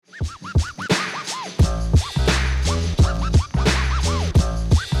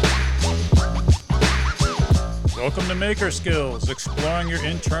Welcome to Maker Skills, exploring your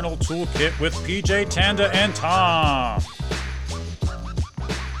internal toolkit with PJ, Tanda, and Tom.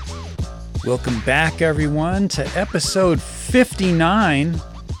 Welcome back, everyone, to episode 59,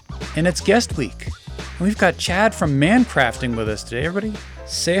 and it's guest week. And we've got Chad from Mancrafting with us today. Everybody,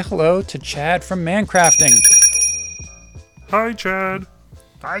 say hello to Chad from Mancrafting. Hi, Chad.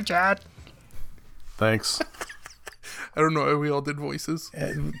 Hi, Chad. Thanks. I don't know. We all did voices.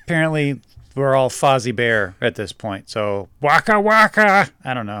 Apparently, we're all Fozzie Bear at this point. So, waka waka.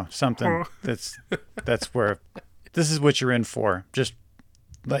 I don't know. Something that's where this is what you're in for. Just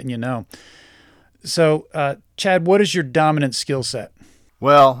letting you know. So, Chad, what is your dominant skill set?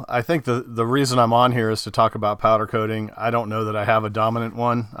 Well, I think the reason I'm on here is to talk about powder coating. I don't know that I have a dominant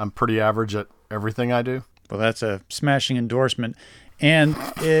one. I'm pretty average at everything I do. Well, that's a smashing endorsement. And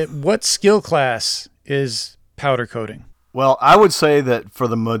what skill class is powder coating? Well, I would say that for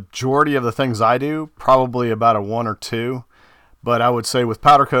the majority of the things I do, probably about a 1 or 2. But I would say with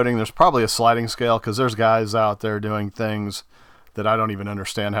powder coating, there's probably a sliding scale because there's guys out there doing things that I don't even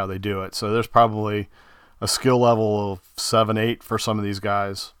understand how they do it. So there's probably a skill level of 7, 8 for some of these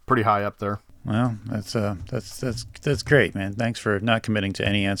guys. Pretty high up there. Well, that's great, man. Thanks for not committing to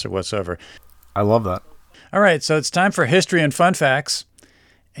any answer whatsoever. I love that. All right, so it's time for history and fun facts.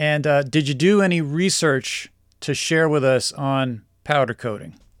 And did you do any research to share with us on powder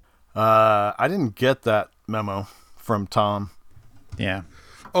coating? I didn't get that memo from Tom. Yeah.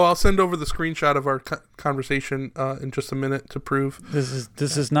 Oh, I'll send over the screenshot of our conversation in just a minute to prove. This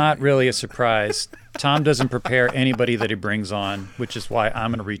is not really a surprise. Tom doesn't prepare anybody that he brings on, which is why I'm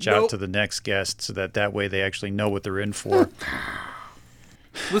going to reach out to the next guest so that way they actually know what they're in for.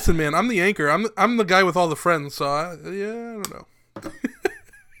 Listen, man, I'm the anchor. I'm the guy with all the friends, so I don't know.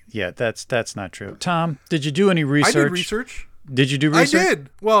 Yeah, that's not true. Tom, did you do any research? I did research. Did you do research? I did.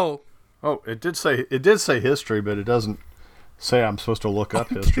 Well, it did say history, but it doesn't say I'm supposed to look up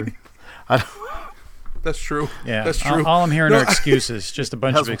history. That's true. Yeah, that's true. All I'm hearing are excuses, just a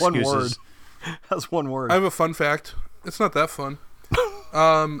bunch of excuses. One word. That's one word. I have a fun fact. It's not that fun.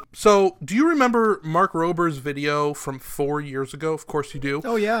 So, do you remember Mark Rober's video from 4 years ago? Of course you do.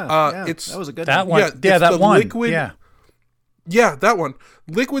 Oh, yeah. That was a good that one. one. Yeah, that one. Liquid, yeah, that one.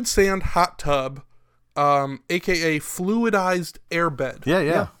 Liquid sand hot tub, aka fluidized airbed.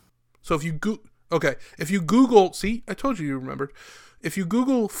 Yeah. So if you Google, see, I told you remembered. If you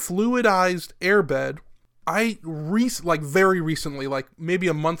Google fluidized airbed, very recently, like maybe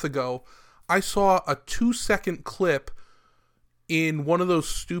a month ago, I saw a 2-second clip in one of those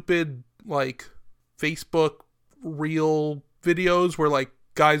stupid like Facebook reel videos where like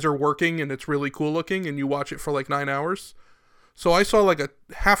guys are working and it's really cool looking and you watch it for like 9 hours. So I saw like a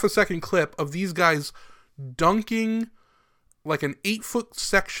half-a-second clip of these guys dunking like an 8-foot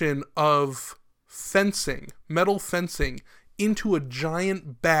section of fencing, metal fencing, into a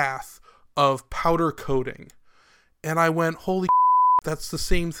giant bath of powder coating. And I went, holy that's the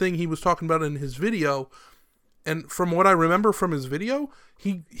same thing he was talking about in his video. And from what I remember from his video,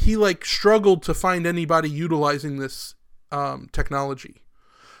 he like struggled to find anybody utilizing this technology.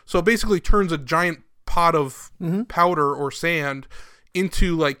 So it basically turns a giant pot of powder or sand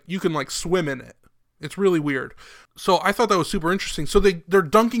into like you can like swim in it. It's really weird. So I thought that was super interesting. So they're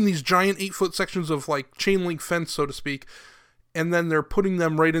dunking these giant 8-foot sections of like chain link fence, so to speak, and then they're putting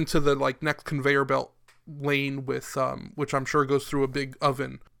them right into the like next conveyor belt lane with which I'm sure goes through a big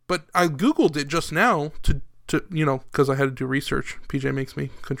oven. But I Googled it just now to because I had to do research. PJ makes me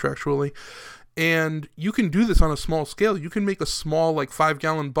contractually. And you can do this on a small scale. You can make a small like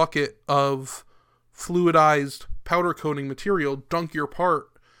 5-gallon bucket of fluidized powder coating material, dunk your part,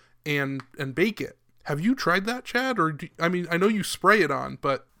 and bake it. Have you tried that, Chad? Or I know you spray it on,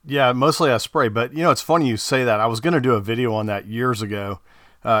 but yeah, mostly I spray. But it's funny you say that. I was going to do a video on that years ago.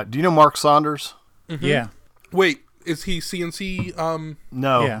 Do you know Mark Saunders? Mm-hmm. Yeah. Wait, is he CNC?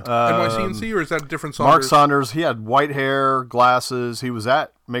 No. Yeah. NYCNC, or is that a different Saunders? Mark Saunders. He had white hair, glasses. He was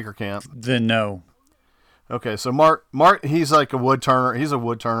at Maker Camp. Then no. Okay, so Mark, he's like a wood turner. He's a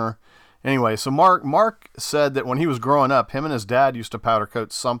wood turner. Anyway, so Mark said that when he was growing up, him and his dad used to powder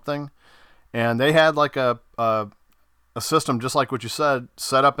coat something, and they had like a system just like what you said,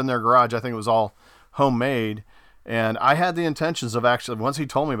 set up in their garage. I think it was all homemade, and I had the intentions of actually, once he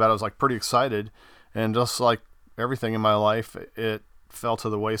told me about it, I was like pretty excited, and just like everything in my life, it fell to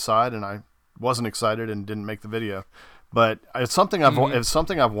the wayside, and I wasn't excited and didn't make the video. But it's something I've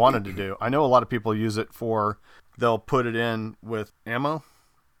wanted to do. I know a lot of people use it they'll put it in with ammo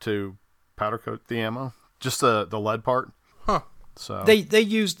to powder coat the ammo, just the lead part. Huh. So They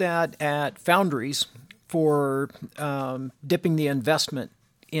use that at foundries for dipping the investment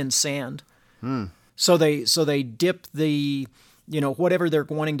in sand. So they dip the, whatever they're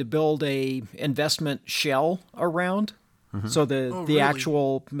wanting to build a investment shell around. So the really?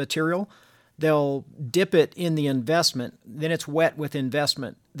 actual material, they'll dip it in the investment. Then it's wet with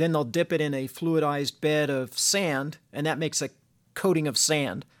investment. Then they'll dip it in a fluidized bed of sand, and that makes a coating of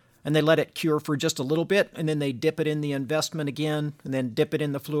sand. And they let it cure for just a little bit, and then they dip it in the investment again, and then dip it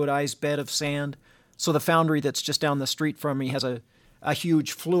in the fluidized bed of sand. So the foundry that's just down the street from me has a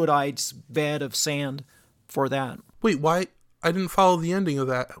huge fluidized bed of sand for that. Wait, why? I didn't follow the ending of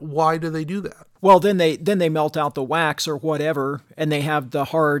that. Why do they do that? Well, then they melt out the wax or whatever, and they have the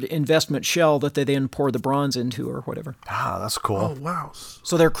hard investment shell that they then pour the bronze into or whatever. Ah, that's cool. Oh, wow.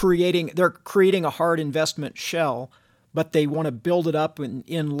 So they're creating a hard investment shell, but they want to build it up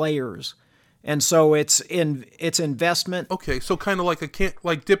in layers. And so it's investment. Okay, so kind of like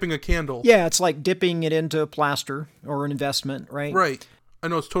like dipping a candle. Yeah, it's like dipping it into plaster or an investment, right? Right. I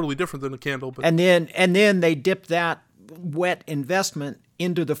know it's totally different than a candle, but And then they dip that wet investment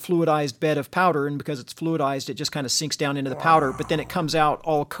into the fluidized bed of powder, and because it's fluidized, it just kind of sinks down into the powder, but then it comes out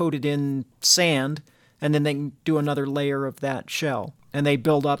all coated in sand, and then they can do another layer of that shell. And they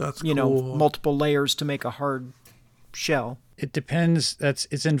build up, That's cool. multiple layers to make a hard shell. It depends.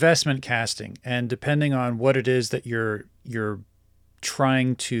 It's investment casting, and depending on what it is that you're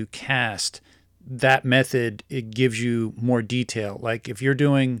trying to cast, that method, it gives you more detail. Like if you're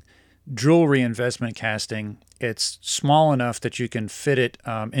doing jewelry investment casting, it's small enough that you can fit it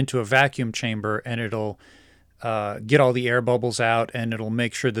into a vacuum chamber, and it'll get all the air bubbles out, and it'll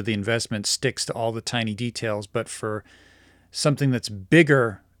make sure that the investment sticks to all the tiny details. But for something that's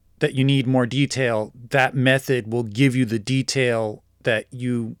bigger, that you need more detail, that method will give you the detail that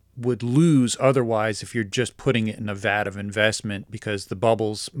you would lose otherwise if you're just putting it in a vat of investment, because the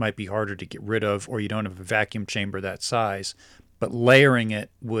bubbles might be harder to get rid of, or you don't have a vacuum chamber that size. But layering it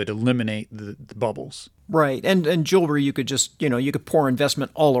would eliminate the bubbles. Right. And jewelry, you could just, you could pour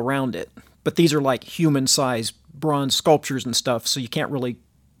investment all around it. But these are like human-sized bronze sculptures and stuff, so you can't really,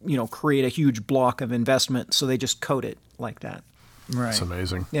 create a huge block of investment, so they just coat it like that. Right. That's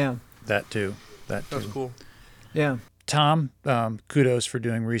amazing. Yeah. That too. that's cool. Yeah. Tom, kudos for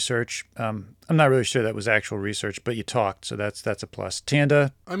doing research. I'm not really sure that was actual research, but you talked, so that's a plus.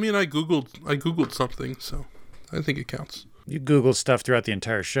 Tanda, I mean, I googled something, so I think it counts. you Googled stuff throughout the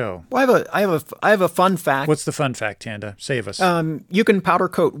entire show. Well, I have a fun fact. What's the fun fact, Tanda? Save us. You can powder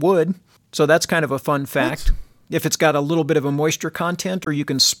coat wood, so that's kind of a fun fact. What? If it's got a little bit of a moisture content, or you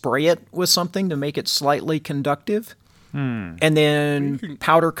can spray it with something to make it slightly conductive, and then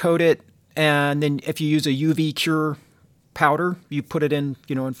powder coat it. And then if you use a UV cure powder, you put it in,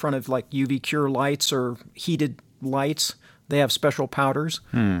 in front of like UV cure lights or heated lights. They have special powders.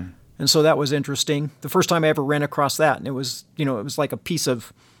 And so that was interesting. The first time I ever ran across that, and it was like a piece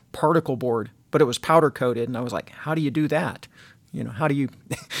of particle board, but it was powder coated. And I was like, how do you do that? How do you?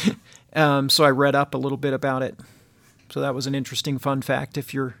 So I read up a little bit about it. So that was an interesting fun fact.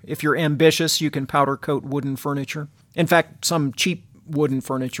 If you're ambitious, you can powder coat wooden furniture. In fact, some cheap wooden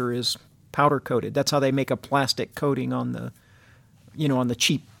furniture is powder coated. That's how they make a plastic coating on the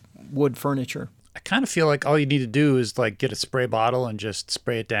cheap wood furniture. I kind of feel like all you need to do is like get a spray bottle and just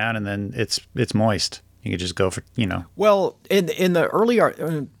spray it down, and then it's moist. You could just go for, Well, in the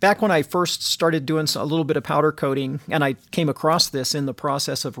earlier, back when I first started doing a little bit of powder coating, and I came across this in the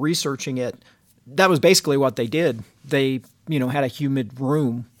process of researching it, that was basically what they did. They, had a humid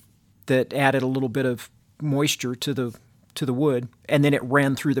room that added a little bit of moisture to the wood, and then it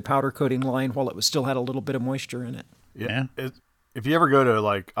ran through the powder coating line while it still had a little bit of moisture in it. Yeah. If you ever go to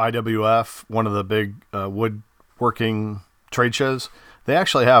like IWF, one of the big woodworking trade shows, they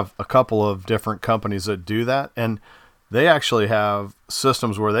actually have a couple of different companies that do that, and they actually have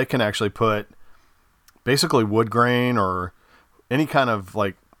systems where they can actually put basically wood grain or any kind of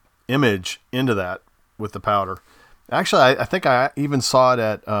like image into that with the powder. Actually, I think I even saw it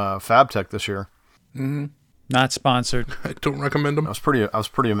at FabTech this year. Mm-hmm. Not sponsored. I don't recommend them. I was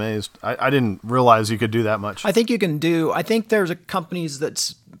pretty amazed. I didn't realize you could do that much. I think there's companies that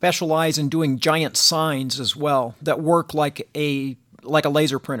specialize in doing giant signs as well that work like a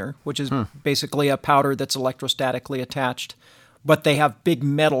laser printer, which is basically a powder that's electrostatically attached, but they have big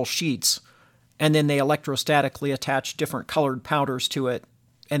metal sheets, and then they electrostatically attach different colored powders to it,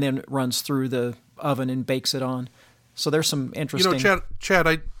 and then it runs through the oven and bakes it on. So there's some interesting... Chad,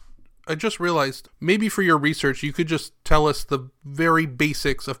 I just realized maybe for your research you could just tell us the very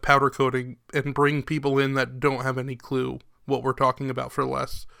basics of powder coating and bring people in that don't have any clue what we're talking about for the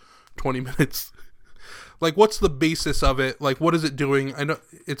last 20 minutes. Like, what's the basis of it? Like, what is it doing? I know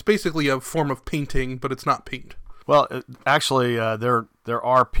it's basically a form of painting, but it's not paint. Well, actually, there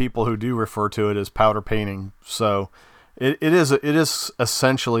are people who do refer to it as powder painting. So it is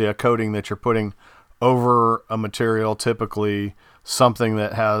essentially a coating that you're putting over a material, typically something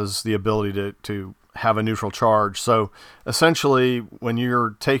that has the ability to have a neutral charge. So essentially, when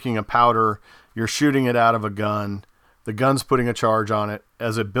you're taking a powder, you're shooting it out of a gun. The gun's putting a charge on it.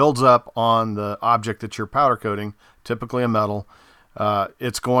 As it builds up on the object that you're powder coating, typically a metal,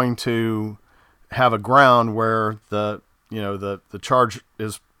 it's going to have a ground where the charge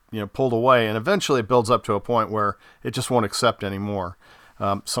is pulled away, and eventually it builds up to a point where it just won't accept anymore.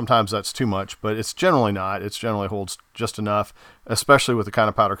 Sometimes that's too much, but it's generally not. It generally holds just enough, especially with the kind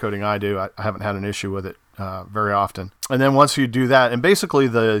of powder coating I do. I haven't had an issue with it very often. And then once you do that, and basically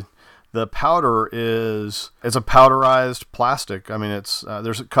the powder it's a powderized plastic. I mean, it's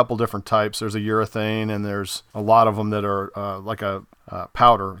there's a couple different types. There's a urethane, and there's a lot of them that are like a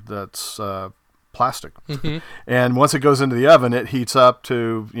powder that's plastic. Mm-hmm. And once it goes into the oven, it heats up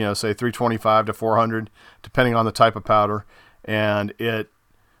to say 325 to 400, depending on the type of powder, and it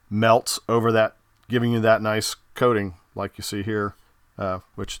melts over that, giving you that nice coating like you see here,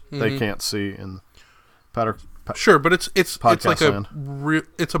 which they can't see in powder. Sure, but it's like land.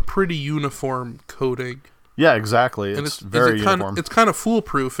 It's a pretty uniform coating. Yeah, exactly. It's very uniform. It's kind of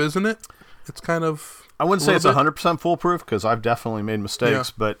foolproof, isn't it? It's kind of. I wouldn't say it's 100% foolproof, because I've definitely made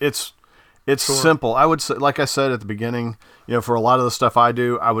mistakes, but it's simple. I would say, like I said at the beginning, for a lot of the stuff I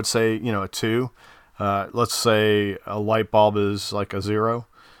do, I would say a 2. Let's say a light bulb is like a 0.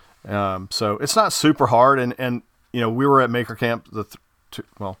 So it's not super hard, and we were at Maker Camp.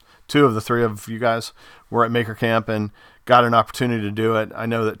 Two of the three of you guys were at Maker Camp and got an opportunity to do it. I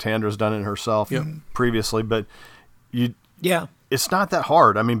know that Tandra's done it herself previously, but it's not that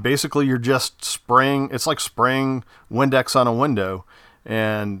hard. I mean, basically you're just spraying. It's like spraying Windex on a window,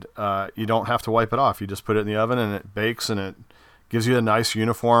 and you don't have to wipe it off. You just put it in the oven, and it bakes, and it gives you a nice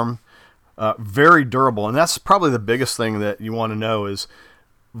uniform, very durable. And that's probably the biggest thing that you want to know is,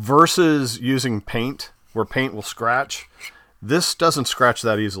 versus using paint, where paint will scratch, this doesn't scratch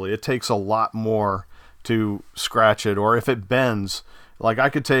that easily. It takes a lot more to scratch it. Or if it bends, like I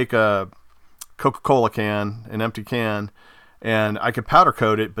could take a Coca-Cola can, an empty can, and I could powder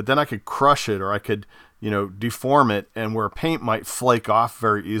coat it, but then I could crush it, or I could, deform it, and where paint might flake off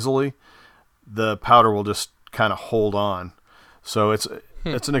very easily, the powder will just kind of hold on. So it's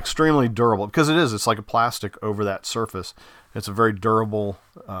an extremely durable, because it's like a plastic over that surface. It's a very durable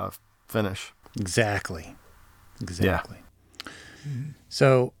finish. Exactly. Yeah.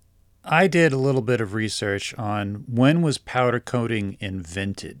 So I did a little bit of research on when was powder coating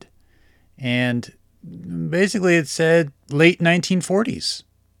invented. And basically it said late 1940s.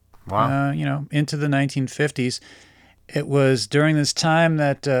 Wow. Into the 1950s. It was during this time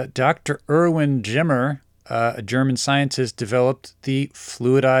that Dr. Erwin Jimmer, a German scientist, developed the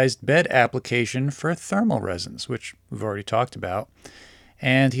fluidized bed application for thermal resins, which we've already talked about.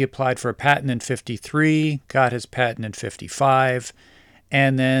 And he applied for a patent in 1953, got his patent in 1955,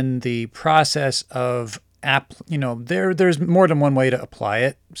 and then the process of there's more than one way to apply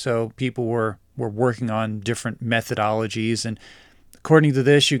it. So people were working on different methodologies, and according to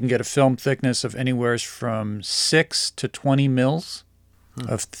this, you can get a film thickness of anywhere from 6 to 20 mils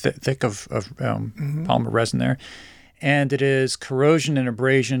of thick of polymer resin there, and it is corrosion and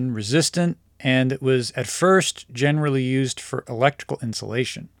abrasion resistant. And it was at first generally used for electrical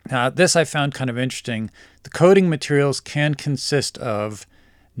insulation. Now, this I found kind of interesting. The coating materials can consist of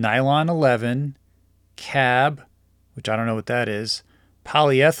nylon 11, CAB, which I don't know what that is,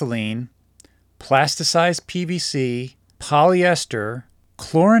 polyethylene, plasticized PVC, polyester,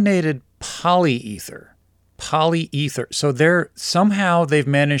 chlorinated polyether. So they've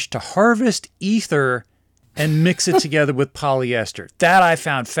managed to harvest ether and mix it together with polyester. That I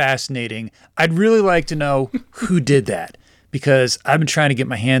found fascinating. I'd really like to know who did that, because I've been trying to get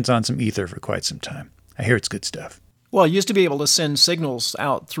my hands on some ether for quite some time. I hear it's good stuff. Well, it used to be able to send signals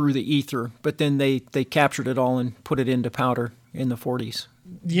out through the ether, but then they captured it all and put it into powder in the 40s.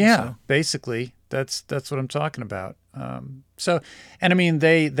 Yeah, basically. That's what I'm talking about.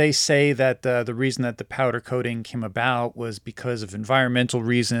 They say that the reason that the powder coating came about was because of environmental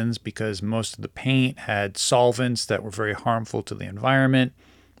reasons, because most of the paint had solvents that were very harmful to the environment.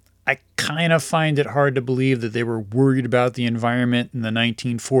 I kind of find it hard to believe that they were worried about the environment in the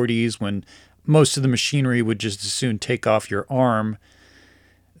 1940s, when most of the machinery would just as soon take off your arm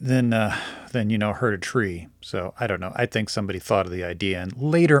than hurt a tree. So I don't know. I think somebody thought of the idea, and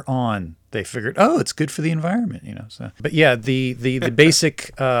later on they figured, it's good for the environment, So, but yeah, the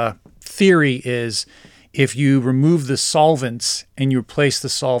basic theory is, if you remove the solvents and you replace the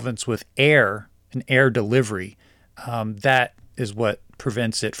solvents with air, an air delivery, that is what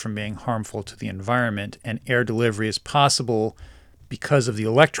prevents it from being harmful to the environment, and air delivery is possible because of the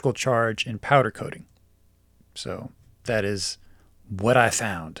electrical charge in powder coating. So that is what I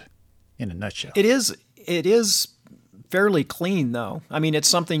found in a nutshell. It is fairly clean, though. I mean, it's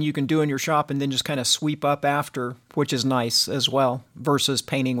something you can do in your shop and then just kind of sweep up after, which is nice as well, versus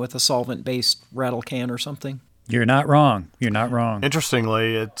painting with a solvent-based rattle can or something. You're not wrong. You're not wrong.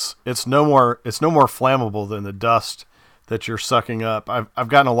 Interestingly, it's no more flammable than the dust that you're sucking up. I've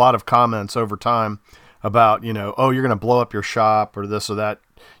gotten a lot of comments over time about, oh, you're going to blow up your shop or this or that.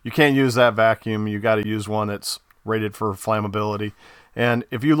 You can't use that vacuum. You got to use one that's rated for flammability. And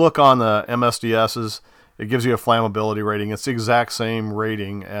if you look on the MSDSs, it gives you a flammability rating. It's the exact same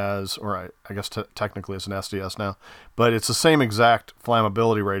rating as, or I guess technically it's an SDS now, but it's the same exact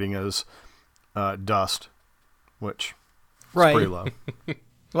flammability rating as dust, which is pretty low.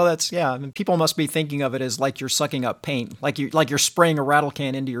 Well, I mean, people must be thinking of it as like you're sucking up paint, like you're spraying a rattle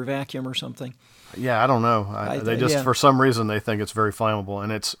can into your vacuum or something. Yeah, I don't know. They just for some reason they think it's very flammable,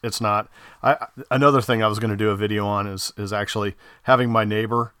 and it's not. Another thing I was going to do a video on is actually having my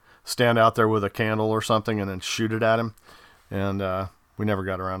neighbor stand out there with a candle or something and then shoot it at him, and we never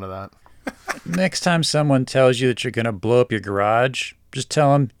got around to that. Next time someone tells you that you're going to blow up your garage, just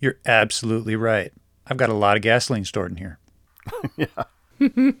tell them you're absolutely right. I've got a lot of gasoline stored in here. Yeah.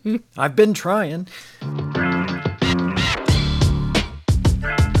 I've been trying.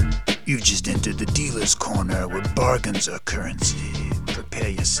 You've just entered the dealer's corner where bargains are currency. Prepare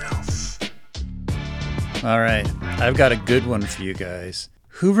yourself. All right, I've got a good one for you guys.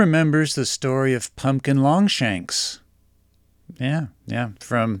 Who remembers the story of Pumpkin Longshanks? Yeah,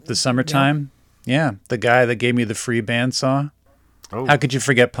 from the summertime. Yeah, the guy that gave me the free bandsaw. Oh. How could you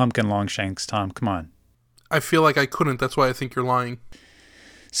forget Pumpkin Longshanks, Tom? Come on. I feel like I couldn't. That's why I think you're lying.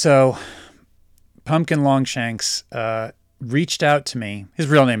 So, Pumpkin Longshanks reached out to me. His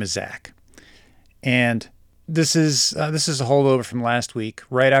real name is Zach, and this is a holdover from last week,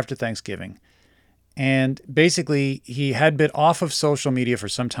 right after Thanksgiving. And basically, he had been off of social media for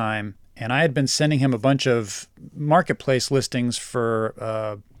some time, and I had been sending him a bunch of marketplace listings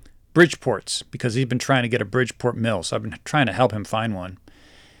for Bridgeports because he'd been trying to get a Bridgeport mill. So I've been trying to help him find one.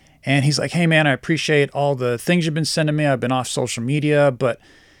 And he's like, "Hey, man, I appreciate all the things you've been sending me. I've been off social media, but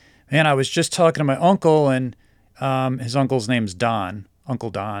man, I was just talking to my uncle, and his uncle's name's Don, Uncle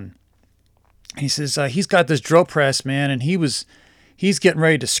Don. He says he's got this drill press, man, and he's getting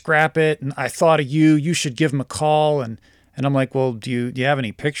ready to scrap it, and I thought of you. You should give him a call." And I'm like, "Well, do you have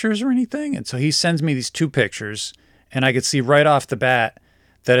any pictures or anything?" And so he sends me these two pictures, and I could see right off the bat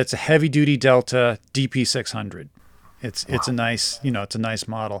that it's a heavy-duty Delta DP600. It's a nice, it's a nice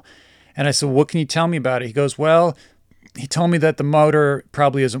model. And I said, "What can you tell me about it?" He goes, "Well, he told me that the motor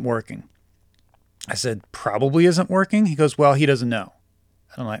probably isn't working." I said, "Probably isn't working?" He goes, "Well, he doesn't know."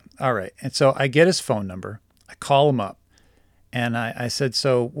 And I'm like, "All right." And so I get his phone number. I call him up. And I said,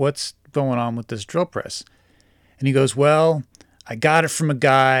 "So what's going on with this drill press?" And he goes, "Well, I got it from a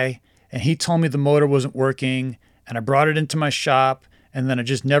guy, and he told me the motor wasn't working, and I brought it into my shop, and then I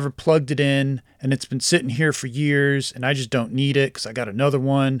just never plugged it in, and it's been sitting here for years, and I just don't need it because I got another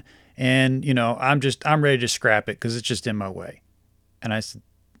one, and, I'm ready to scrap it because it's just in my way." And I said,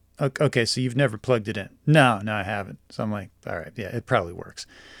 "Okay, so you've never plugged it in?" No, I haven't." So I'm like, "All right, yeah, it probably works."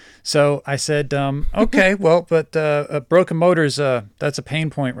 So I said, "Okay, well, but broken motors, that's a pain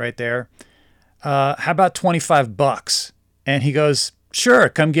point right there. How about $25?" And he goes, "Sure,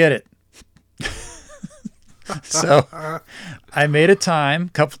 come get it." So I made a time. A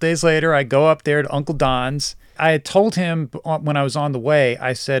couple days later, I go up there to Uncle Don's. I had told him when I was on the way,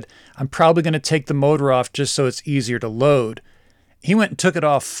 I said, "I'm probably going to take the motor off just so it's easier to load." He went and took it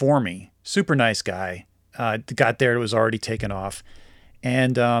off for me. Super nice guy. Got there, it was already taken off.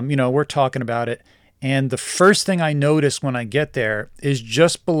 And, we're talking about it. And the first thing I notice when I get there is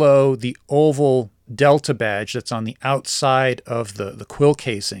just below the oval Delta badge that's on the outside of the quill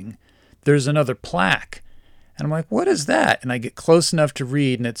casing, there's another plaque. And I'm like, "What is that?" And I get close enough to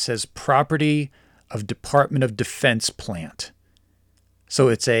read, and it says "Property of Department of Defense Plant." So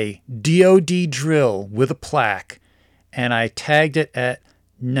it's a DOD drill with a plaque, and I tagged it at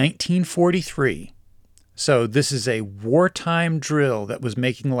 1943. So this is a wartime drill that was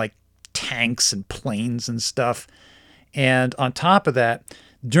making like tanks and planes and stuff. And on top of that,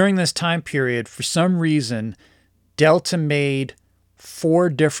 during this time period, for some reason, Delta made 4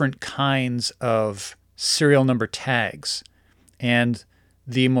 different kinds of serial number tags. And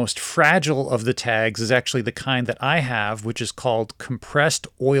the most fragile of the tags is actually the kind that I have, which is called compressed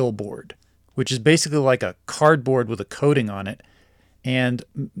oil board, which is basically like a cardboard with a coating on it. And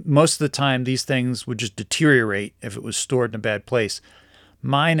most of the time, these things would just deteriorate if it was stored in a bad place.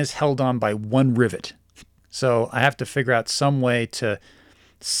 Mine is held on by one rivet. So I have to figure out some way to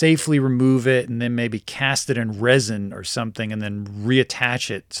safely remove it and then maybe cast it in resin or something and then reattach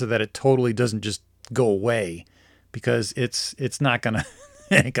it so that it totally doesn't just go away, because it's not gonna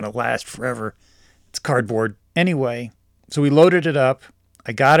it ain't gonna last forever. It's cardboard. Anyway, so we loaded it up.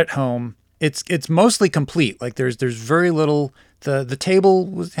 I got it home. It's mostly complete. Like there's very little. The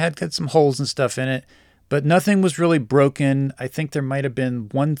table had some holes and stuff in it, but nothing was really broken. I think there might have been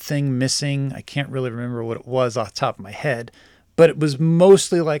one thing missing. I can't really remember what it was off the top of my head, but it was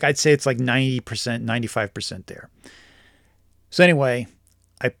mostly like, I'd say it's like 90%, 95% there. So anyway,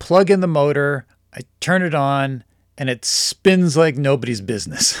 I plug in the motor, I turn it on, and it spins like nobody's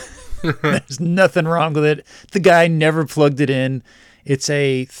business. There's nothing wrong with it. The guy never plugged it in. It's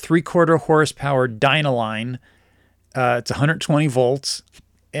a 3/4 horsepower Dynaline. It's 120 volts.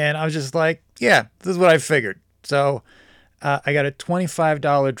 And I was just like, yeah, this is what I figured. So I got a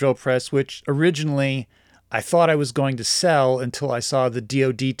 $25 drill press, which originally I thought I was going to sell until I saw the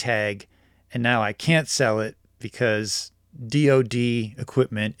DOD tag. And now I can't sell it because DOD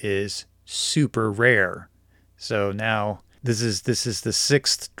equipment is super rare. So now this is the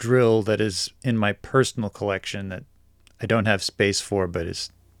 6th drill that is in my personal collection that I don't have space for, but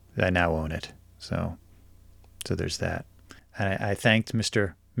I now own it. So there's that. And I thanked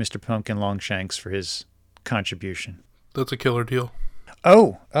Mr. Pumpkin Longshanks for his contribution. That's a killer deal.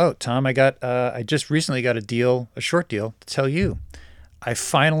 Oh, Tom, I just recently got a short deal to tell you. I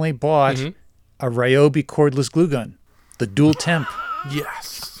finally bought a Ryobi cordless glue gun, the dual temp.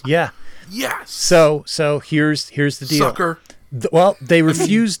 Yes. Yeah. Yes. So here's the deal. Sucker. Well, they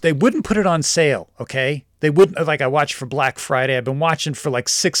refused. They wouldn't put it on sale. Okay. They wouldn't. Like I watched for Black Friday. I've been watching for like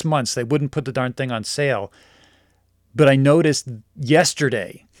 6 months. They wouldn't put the darn thing on sale. But I noticed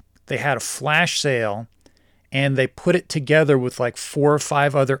yesterday they had a flash sale and they put it together with like 4 or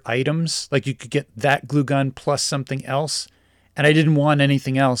 5 other items. Like you could get that glue gun plus something else. And I didn't want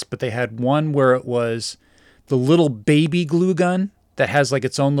anything else, but they had one where it was the little baby glue gun that has like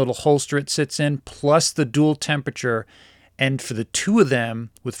its own little holster it sits in, plus the dual temperature. And for the 2 of them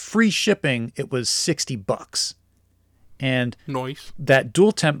with free shipping, it was $60. And nice. That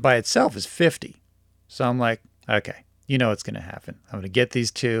dual temp by itself is $50. So I'm like, okay, you know what's going to happen. I'm going to get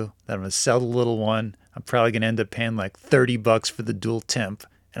these 2, then I'm going to sell the little one. I'm probably going to end up paying like $30 for the dual temp,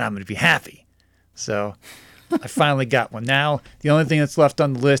 and I'm going to be happy. So I finally got one. Now, the only thing that's left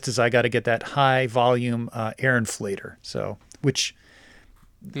on the list is I got to get that high volume air inflator. So, which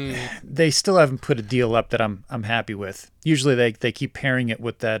they still haven't put a deal up that I'm happy with. Usually they keep pairing it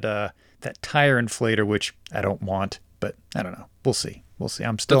with that tire inflator, which I don't want, but I don't know. We'll see.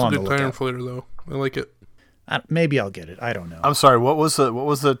 I'm still on the lookout. That's a good tire inflator, though. I like it. Maybe I'll get it. I don't know. I'm sorry. What was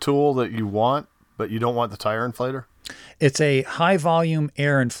the tool that you want, but you don't want the tire inflator? It's a high volume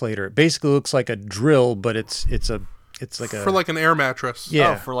air inflator. It basically looks like a drill, but it's like a for like an air mattress.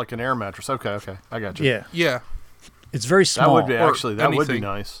 Yeah, oh, for like an air mattress. Okay, I got you. Yeah. It's very small. That would be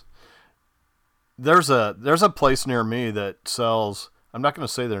nice. There's a place near me that sells. I'm not going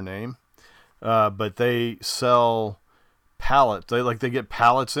to say their name, but they sell pallets. They get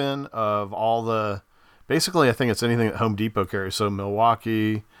pallets in of all the. Basically, I think it's anything that Home Depot carries. So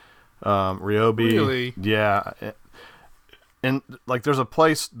Milwaukee, Ryobi. Really? Yeah. And like there's a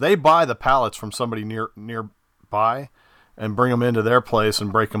place, they buy the pallets from somebody nearby and bring them into their place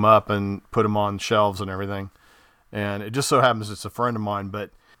and break them up and put them on shelves and everything. And it just so happens it's a friend of mine,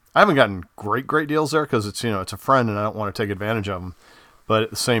 but I haven't gotten great deals there because it's a friend and I don't want to take advantage of them. But at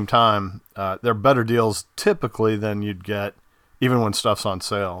the same time, they're better deals typically than you'd get even when stuff's on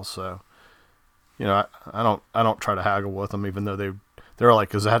sale. So, I don't try to haggle with them, even though they're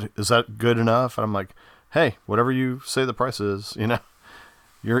like, is that good enough? And I'm like, hey, whatever you say the price is,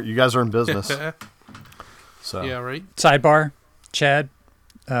 you guys are in business. So yeah, right. Sidebar, Chad,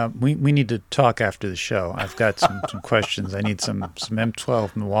 we need to talk after the show. I've got some questions. I need some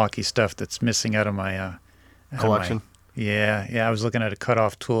M12 Milwaukee stuff that's missing out of my collection. Yeah. I was looking at a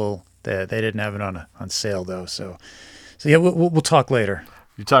cutoff tool that they didn't have it on sale though. So yeah, we'll talk later.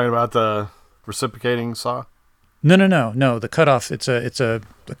 You talking about the reciprocating saw? No. The cutoff. It's a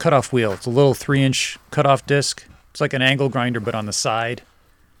cutoff wheel. It's a little 3-inch cutoff disc. It's like an angle grinder, but on the side.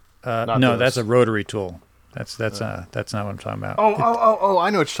 No, that's a rotary tool. That's not what I'm talking about. Oh! I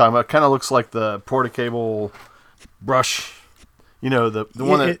know what you're talking about. It kind of looks like the Porta-Cable brush. The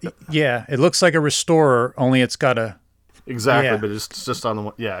one that. It looks like a restorer, only it's got a. Exactly, yeah. but it's just on the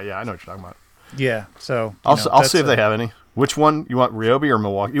one. Yeah, I know what you're talking about. Yeah, so I'll see if they have any. Which one you want, Ryobi or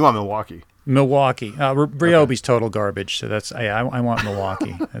Milwaukee? You want Milwaukee? Milwaukee. Ryobi's total garbage. So that's I want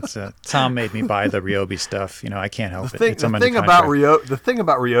Milwaukee. That's Tom made me buy the Ryobi stuff. I can't help it. The thing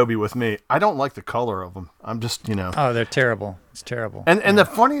about Ryobi with me, I don't like the color of them. I'm just Oh, they're terrible. It's terrible. And the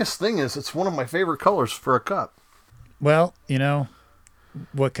funniest thing is, it's one of my favorite colors for a cup. Well,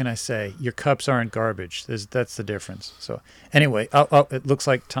 what can I say? Your cups aren't garbage. That's the difference. So anyway, it looks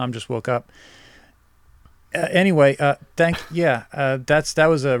like Tom just woke up. That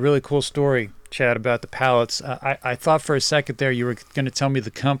was a really cool story, Chad, about the pallets. I thought for a second there you were going to tell me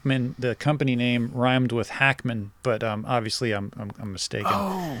the company name rhymed with Hackman, but obviously I'm mistaken.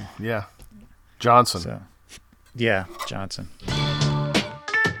 Oh, yeah, Johnson. So, yeah, Johnson.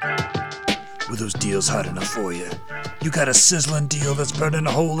 Were those deals hot enough for you? You got a sizzling deal that's burning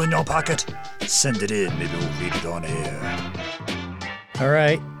a hole in your pocket? Send it in. Maybe we'll read it on air. All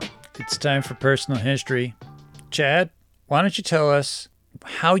right. It's time for personal history. Chad, why don't you tell us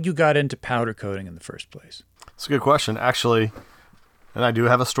how you got into powder coating in the first place? That's a good question, actually, and I do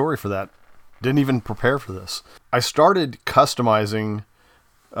have a story for that. Didn't even prepare for this. I started customizing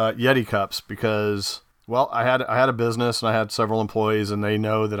Yeti cups because, well, I had a business and I had several employees, and they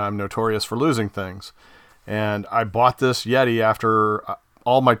know that I'm notorious for losing things. And I bought this Yeti after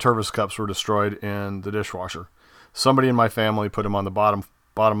all my Tervis cups were destroyed in the dishwasher. Somebody in my family put them on the bottom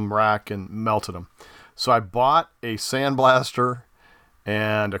rack and melted them. So I bought a sandblaster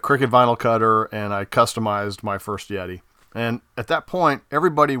and a Cricut vinyl cutter, and I customized my first Yeti. And at that point,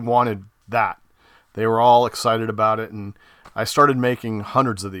 everybody wanted that. They were all excited about it, and I started making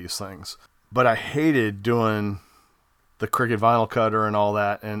hundreds of these things. But I hated doing the Cricut vinyl cutter and all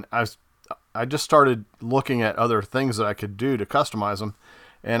that, and I just started looking at other things that I could do to customize them.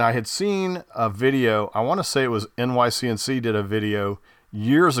 And I had seen a video, I want to say it was NYCNC did a video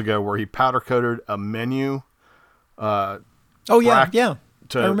years ago where he powder coated a menu. I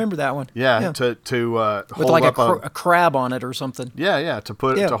remember that one. Yeah. To with hold like up a crab on it or something. Yeah,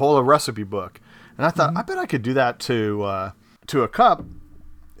 to hold a recipe book. And I thought, I bet I could do that to a cup.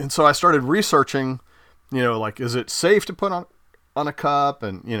 And so I started researching, like, is it safe to put on a cup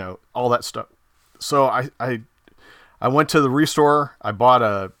and, all that stuff. So I went to the restore. I bought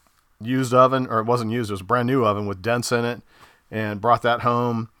a used oven, or it wasn't used, it was a brand new oven with dents in it, and brought that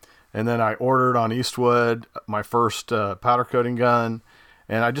home. And then I ordered on Eastwood my first powder coating gun.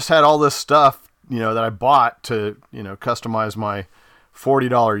 And I just had all this stuff, that I bought to, customize my $40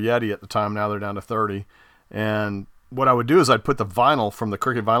 Yeti at the time. Now they're down to $30. And what I would do is I'd put the vinyl from the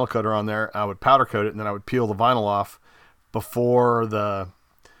Cricut vinyl cutter on there. I would powder coat it, and then I would peel the vinyl off before the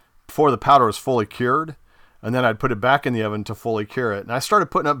powder was fully cured. And then I'd put it back in the oven to fully cure it. And I started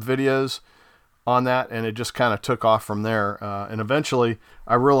putting up videos on that, and it just kind of took off from there. And eventually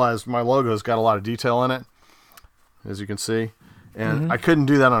I realized my logo's got a lot of detail in it, as you can see. And I couldn't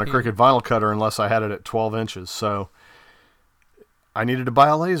do that on a Cricut vinyl cutter unless I had it at 12 inches. So I needed to buy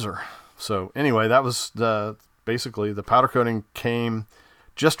a laser. So anyway, that was basically the powder coating came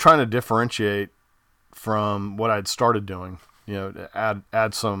just trying to differentiate from what I'd started doing, to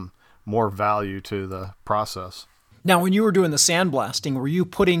add some more value to the process. Now, when you were doing the sandblasting, were you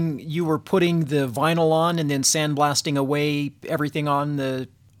putting the vinyl on and then sandblasting away everything on the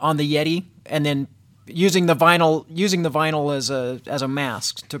Yeti, and then using the vinyl as a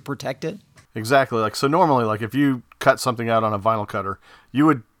mask to protect it? Exactly. So normally, if you cut something out on a vinyl cutter, you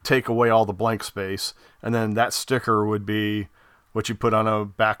would take away all the blank space, and then that sticker would be what you put on a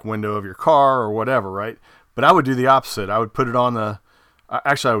back window of your car or whatever, right? But I would do the opposite. I would put it on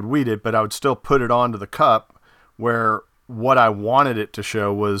I would weed it, but I would still put it onto the cup where what I wanted it to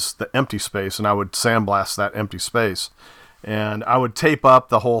show was the empty space, and I would sandblast that empty space. And I would tape up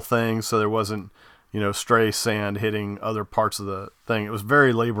the whole thing so there wasn't, stray sand hitting other parts of the thing. It was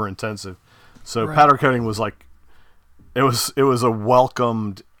very labor intensive. So powder coating was it was a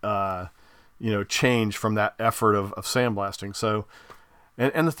welcomed, change from that effort of sandblasting. So,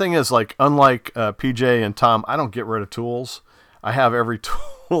 and the thing is, unlike PJ and Tom, I don't get rid of tools. I have every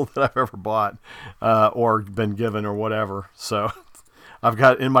tool that I've ever bought or been given or whatever. So I've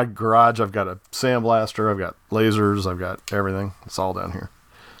got in my garage, I've got a sandblaster, I've got lasers, I've got everything. It's all down here.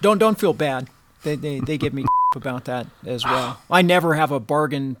 Don't feel bad. They give me about that as well. I never have a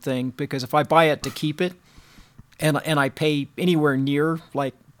bargain thing, because if I buy it to keep it and I pay anywhere near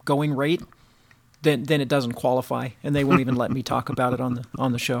going rate, then it doesn't qualify, and they won't even let me talk about it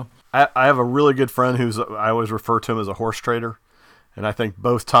on the show. I have a really good friend I always refer to him as a horse trader, and I think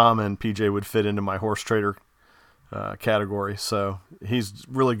both Tom and PJ would fit into my horse trader category. So he's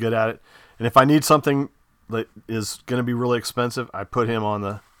really good at it. And if I need something that is going to be really expensive, I put him on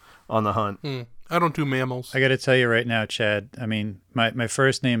the hunt. I don't do mammals. I got to tell you right now, Chad. I mean, my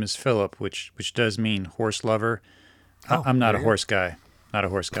first name is Philip, which does mean horse lover. I'm not a horse guy. Not a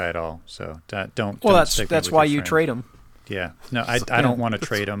horse guy at all. So don't. Well, don't stick me that's with why your you friend. trade them. Yeah. No, I don't want to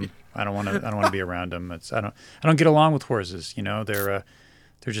trade them. I don't want to be around them. I don't get along with horses. You know, they're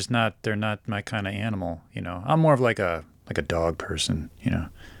just not. They're not my kind of animal. You know, I'm more of like a dog person. You know.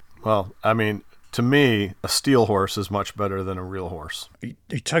 Well, I mean, to me, a steel horse is much better than a real horse. Are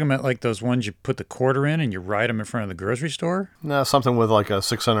you talking about like those ones you put the quarter in and you ride them in front of the grocery store? No, something with like a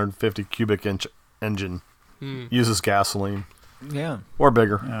 650 cubic inch engine. Uses gasoline. Yeah. Or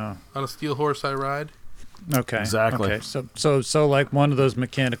bigger. Oh, On a steel horse I ride. okay. Exactly. Okay. So like one of those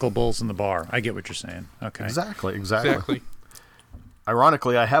mechanical bulls in the bar. I get what you're saying. Okay. Exactly. Exactly.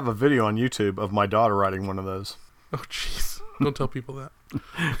 Ironically, I have a video on YouTube of my daughter riding one of those. Oh, jeez. Don't tell people that.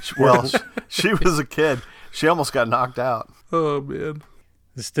 Well, she was a kid. She almost got knocked out. Oh, man.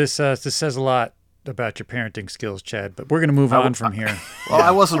 This says a lot about your parenting skills, Chad. But we're gonna move on from here. Well,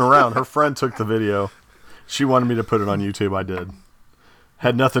 I wasn't around. Her friend took the video. She wanted me to put it on YouTube. I did.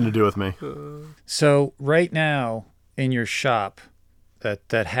 Had nothing to do with me. So right now in your shop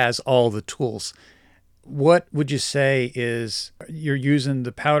that has all the tools, what would you say is you're using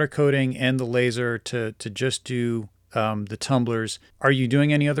the powder coating and the laser to just do the tumblers? Are you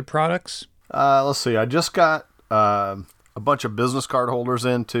doing any other products? Let's see. I just got a bunch of business card holders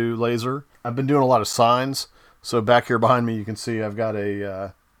into laser. I've been doing a lot of signs. So back here behind me, you can see I've got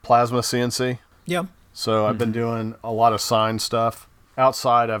a plasma CNC. Yeah. So I've been doing a lot of sign stuff.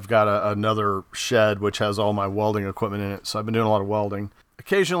 Outside, I've got another shed which has all my welding equipment in it. So I've been doing a lot of welding.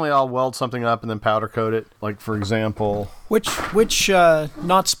 Occasionally, I'll weld something up and then powder coat it. Like, for example, Which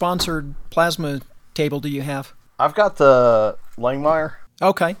not sponsored plasma table do you have? I've got the Langmuir.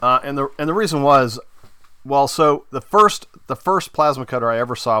 Okay. And the reason was, well, so the first plasma cutter I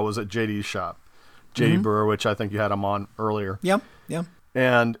ever saw was at JD's shop, JD Brewer, which I think you had him on earlier. Yep. Yeah.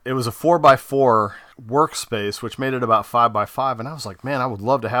 And it was a 4x4 workspace, which made it about 5x5. And I was like, man, I would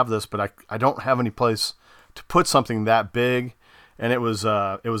love to have this, but I don't have any place to put something that big. And it was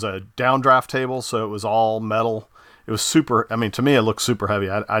a downdraft table, so it was all metal. It was super. I mean, to me, it looked super heavy.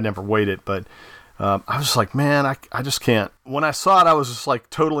 I never weighed it, but I was just like, man, I just can't. When I saw it, I was just like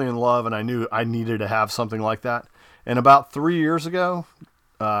totally in love, and I knew I needed to have something like that. And about 3 years ago,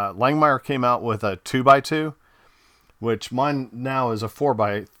 Langmuir came out with a 2x2, which mine now is a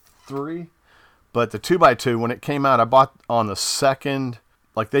 4x3. But the 2x2, when it came out, I bought on the second.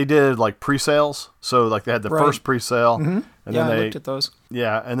 Like they did like pre-sales, so like they had the first pre-sale, and Yeah, then I they looked at those.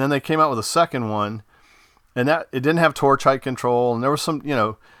 yeah, and then they came out with a second one, and that it didn't have torch height control, and there was some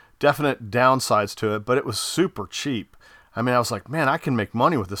definite downsides to it, but it was super cheap. I mean, I was like, man, I can make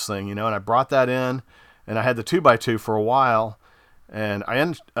money with this thing, and I brought that in, and I had the 2x2 for a while, and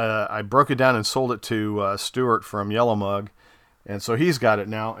I broke it down and sold it to Stuart from Yellow Mug. And so he's got it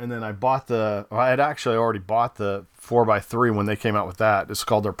now. And then I had actually already bought the 4x3 when they came out with that. It's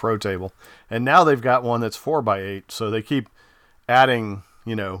called their Pro Table. And now they've got one that's 4x8. So they keep adding,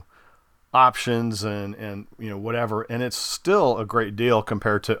 options and whatever. And it's still a great deal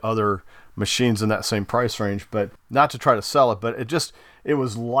compared to other machines in that same price range. But not to try to sell it, but it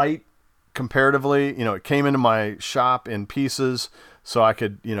was light comparatively. It came into my shop in pieces so I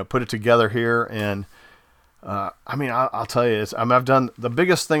could, put it together here. And I'll tell you, I've done the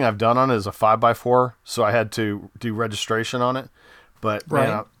biggest thing I've done on it is a 5x4, so I had to do registration on it. But Right.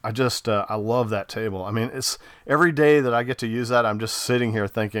 man, I love that table. I mean, it's every day that I get to use that, I'm just sitting here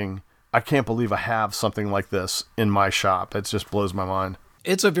thinking, I can't believe I have something like this in my shop. It just blows my mind.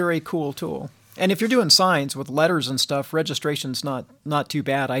 It's a very cool tool. And if you're doing signs with letters and stuff, registration's not too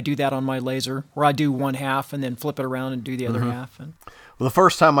bad. I do that on my laser, where I do one half and then flip it around and do the other half. And Well, the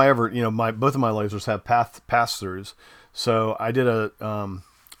first time I ever, both of my lasers have pass-throughs. So I did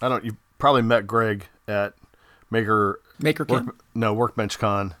you probably met Greg at MakerCon. Workbench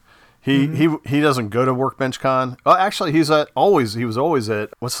Con. He doesn't go to Workbench Con. Oh, actually, he was always at,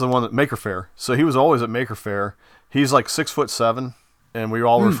 what's the one, Maker Faire. So he was always at Maker Faire. He's like 6'7", and we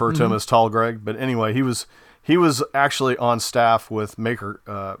all refer to him as Tall Greg. But anyway, he was actually on staff with Maker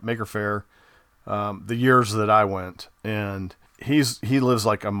Faire the years that I went, and he lives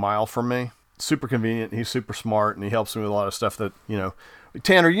like a mile from me. Super convenient. He's super smart, and he helps me with a lot of stuff that,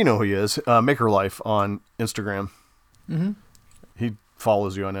 Tanner, you know who he is, Maker Life on Instagram. Mm-hmm. He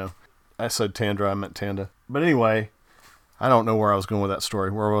follows you, I know. I said Tandra, I meant Tanda. But anyway, I don't know where I was going with that story.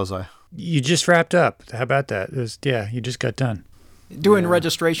 Where was I? You just wrapped up. How about that? You just got done. Doing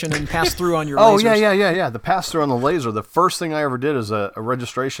registration and pass through on your Oh, lasers. yeah. The pass-through on the laser. The first thing I ever did is a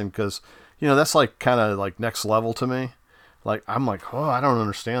registration because, that's like kind of like next level to me. Like, I'm like, oh, I don't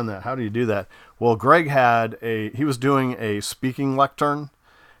understand that. How do you do that? Well, Greg he was doing a speaking lectern,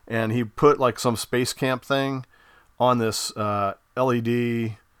 and he put like some space camp thing on this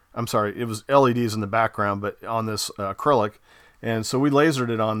LED. I'm sorry, it was LEDs in the background, but on this acrylic. And so we lasered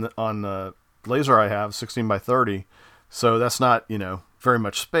it on the laser I have, 16 by 30. So that's not, very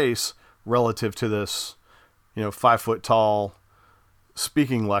much space relative to this, 5 foot tall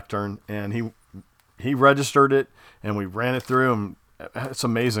speaking lectern. And he registered it, and we ran it through, and it's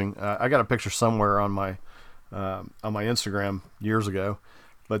amazing. I got a picture somewhere on my Instagram years ago,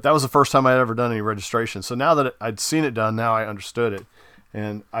 but that was the first time I'd ever done any registration. So now that I'd seen it done, now I understood it,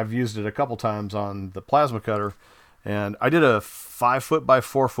 and I've used it a couple times on the plasma cutter. And I did a 5 foot by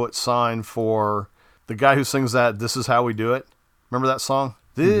 4 foot sign for the guy who sings that "This Is How We Do It." Remember that song?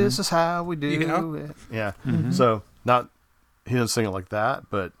 This is how we do it. Yeah. So he didn't sing it like that,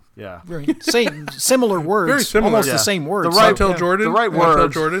 but yeah. Same, similar words. Very similar. Almost the same words. Montel Jordan. The right Montel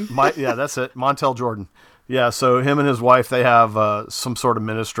words. Jordan. That's it. Montel Jordan. Yeah. So him and his wife, they have some sort of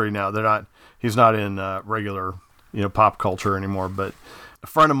ministry now. He's not in regular, pop culture anymore, but a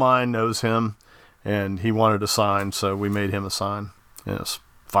friend of mine knows him, and he wanted a sign, so we made him a sign. And it's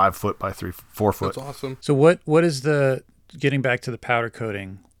 5 foot by 4 foot. That's awesome. So what is getting back to the powder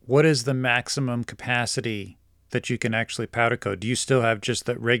coating, what is the maximum capacity that you can actually powder coat? Do you still have just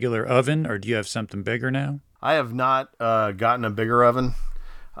that regular oven, or do you have something bigger now? I have not gotten a bigger oven.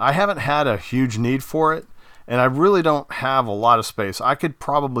 I haven't had a huge need for it, and I really don't have a lot of space. I could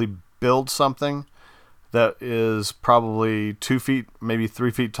probably build something that is probably 2 feet, maybe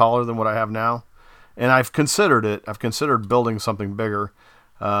 3 feet taller than what I have now. And I've considered it. I've considered building something bigger,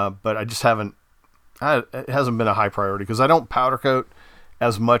 but I just haven't. It hasn't been a high priority because I don't powder coat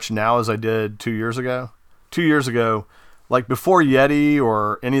as much now as I did 2 years ago. 2 years ago, like before Yeti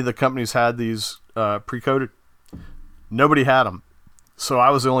or any of the companies had these pre-coated, nobody had them. So I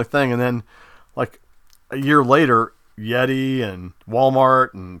was the only thing. And then like a year later, Yeti and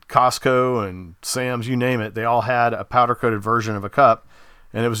Walmart and Costco and Sam's, you name it, they all had a powder coated version of a cup.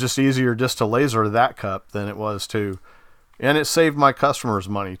 And it was just easier just to laser that cup than it was to, and it saved my customers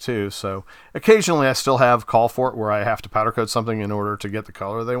money too. So occasionally I still have call for it where I have to powder coat something in order to get the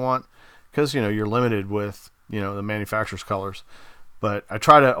color they want. Because, you're limited with, the manufacturer's colors. But I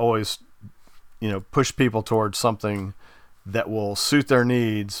try to always, push people towards something that will suit their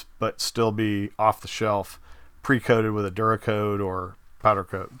needs, but still be off the shelf, pre-coated with a Duracoat or powder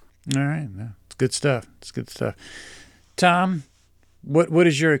coat. All right. It's good stuff. It's good stuff. Tom, what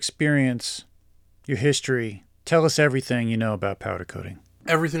is your experience, your history? Tell us everything you know about powder coating.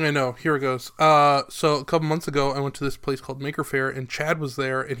 Everything I know. Here it goes. So a couple months ago, I went to this place called Maker Faire, and Chad was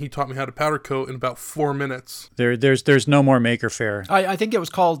there, and he taught me how to powder coat in about 4 minutes. There's no more Maker Faire. I think it was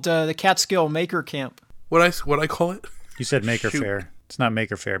called the Catskill Maker Camp. What I call it? You said Maker Faire. It's not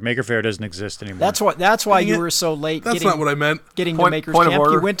Maker Faire. Maker Faire doesn't exist anymore. That's why you were so late. That's not what I meant. Getting to Maker's Camp.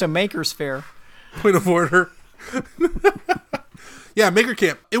 You went to Maker's Fair. Point of order. Yeah, Maker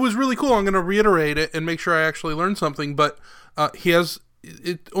Camp. It was really cool. I'm going to reiterate it and make sure I actually learned something. But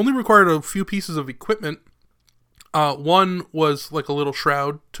it only required a few pieces of equipment. One was like a little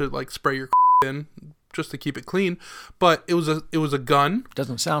shroud to like spray your in just to keep it clean. But it was a gun.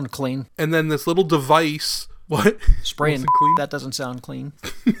 Doesn't sound clean. And then this little device. What? Spraying that doesn't sound clean.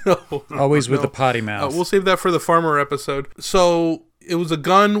 No. Always with the potty mouth. We'll save that for the farmer episode. So it was a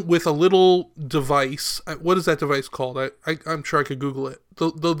gun with a little device. What is that device called? I'm sure I could Google it.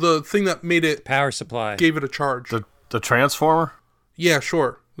 The thing that made it power supply gave it a charge. The transformer? Yeah,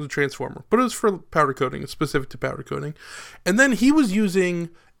 sure. It was a transformer, but it was for powder coating. It's specific to powder coating. And then he was using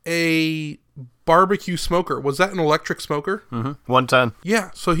a barbecue smoker. Was that an electric smoker? Mm-hmm. 110.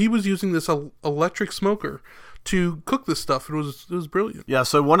 Yeah. So he was using this electric smoker to cook this stuff. It was brilliant. Yeah.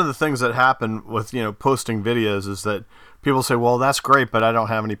 So one of the things that happened with posting videos is that people say, "Well, that's great, but I don't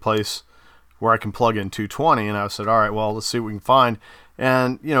have any place where I can plug in 220." And I said, "All right, well, let's see what we can find."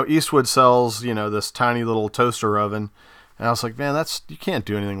 And Eastwood sells this tiny little toaster oven, and I was like, "Man, you can't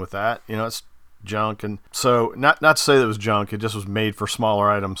do anything with that. It's junk." And so not to say that it was junk, it just was made for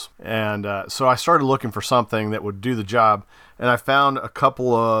smaller items. And so I started looking for something that would do the job, and I found a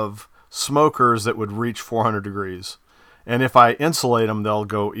couple of smokers that would reach 400 degrees. And if I insulate them, they'll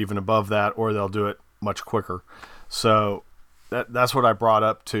go even above that, or they'll do it much quicker. So that's what I brought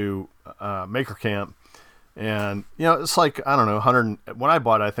up to Maker Camp. And it's like, I don't know, 100. When I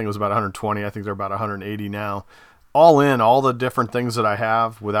bought it, I think it was about 120. I think they're about 180 now. All in, all the different things that I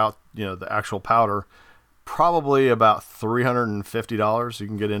have without the actual powder, probably about $350 you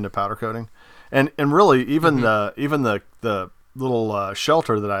can get into powder coating. And really, even the little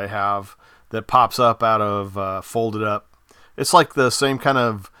shelter that I have that pops up out of folded up It's like the same kind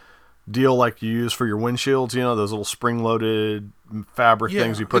of deal like you use for your windshields, those little spring-loaded fabric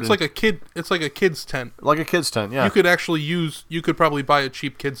things you put it's in. It's like a kid's tent. Like a kid's tent, yeah. You could probably buy a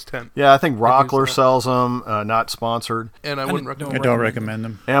cheap kid's tent. Yeah, I think Rockler sells them, not sponsored. And I wouldn't recommend I don't recommend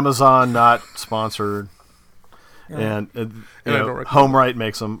them. Amazon, not sponsored. And I don't recommend HomeRight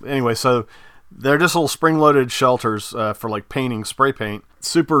makes them. Anyway, so they're just little spring-loaded shelters for like painting, spray paint.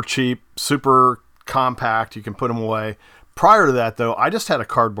 Super cheap, super compact. You can put them away. Prior to that, though, I just had a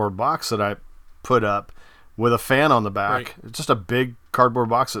cardboard box that I put up with a fan on the back. Right. It's just a big cardboard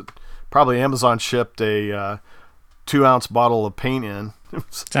box that probably Amazon shipped a 2-ounce bottle of paint in.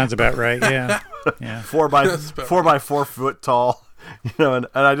 Sounds about right. Yeah. Yeah. 4 by 4 foot tall, and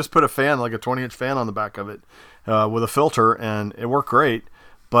I just put a fan, like a 20-inch fan, on the back of it with a filter, and it worked great.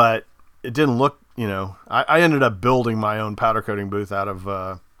 But it didn't look, I ended up building my own powder coating booth out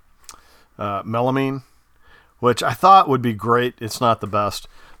of melamine, which I thought would be great. It's not the best.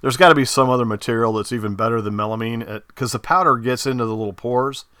 There's got to be some other material that's even better than melamine, because the powder gets into the little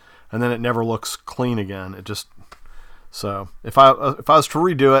pores, and then it never looks clean again. It just so if I was to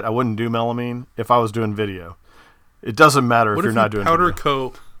redo it, I wouldn't do melamine. If I was doing video, it doesn't matter if you're not doing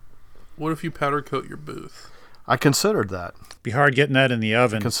video. What if you powder coat your booth? I considered that. Be hard getting that in the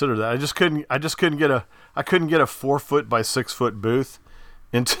oven. Consider that. I just couldn't get a 4 foot by 6 foot booth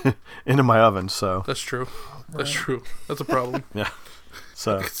into my oven. So that's true. That's true. That's a problem. Yeah.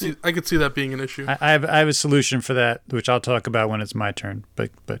 So I could see that being an issue. I have a solution for that, which I'll talk about when it's my turn.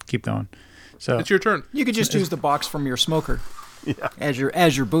 But keep going. So it's your turn. You could just use the box from your smoker as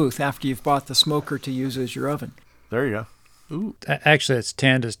your booth after you've bought the smoker to use as your oven. There you go. Ooh. Actually, it's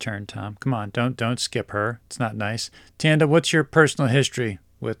Tanda's turn, Tom. Come on, don't skip her. It's not nice. Tanda, what's your personal history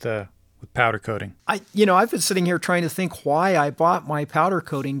with powder coating? I've been sitting here trying to think why I bought my powder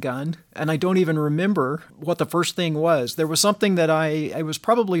coating gun, and I don't even remember what the first thing was. There was something that I was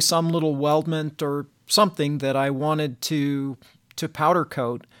probably some little weldment or something that I wanted to powder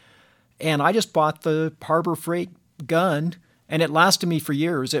coat, and I just bought the Harbor Freight gun, and it lasted me for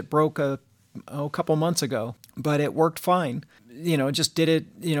years. It broke a couple months ago, but it worked fine. Just did it,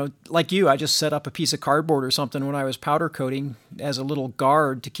 like you, I just set up a piece of cardboard or something when I was powder coating as a little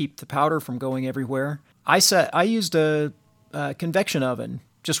guard to keep the powder from going everywhere. I used a convection oven,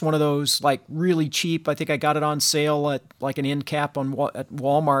 just one of those like really cheap. I think I got it on sale at like an end cap at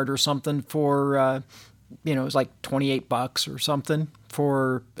Walmart or something for, it was like $28 or something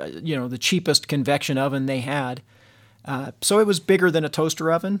for, the cheapest convection oven they had. So it was bigger than a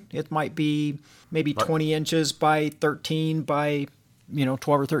toaster oven. It might be maybe 20 inches by 13 by, 12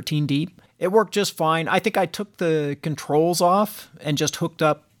 or 13 deep. It worked just fine. I think I took the controls off and just hooked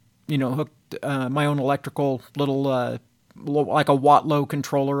up, my own electrical little, like a watt-low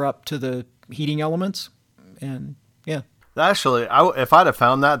controller up to the heating elements. And yeah. Actually, if I'd have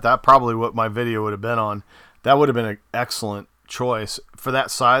found that probably what my video would have been on. That would have been an excellent choice. For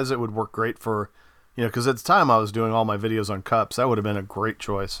that size, it would work great for... because at the time I was doing all my videos on cups. That would have been a great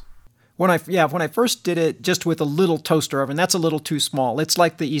choice. When I first did it just with a little toaster oven, that's a little too small. It's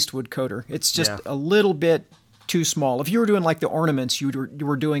like the Eastwood coater. It's just a little bit too small. If you were doing like the ornaments you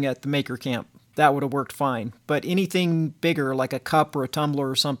were doing at the Maker Camp, that would have worked fine. But anything bigger, like a cup or a tumbler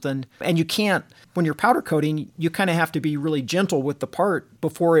or something, and you can't, when you're powder coating, you kind of have to be really gentle with the part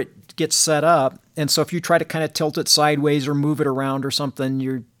before it gets set up. And so if you try to kind of tilt it sideways or move it around or something,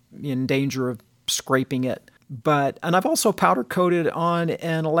 you're in danger of scraping it. And I've also powder coated on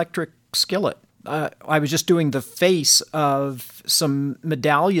an electric skillet. I was just doing the face of some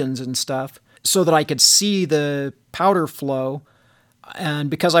medallions and stuff so that I could see the powder flow. And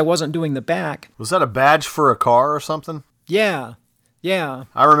because I wasn't doing the back. Was that a badge for a car or something? Yeah. Yeah.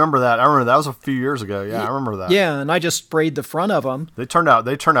 I remember that. That was a few years ago. Yeah, I remember that. Yeah, and I just sprayed the front of them. They turned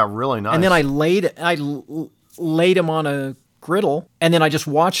out really nice. And then I laid them on a griddle, and then I just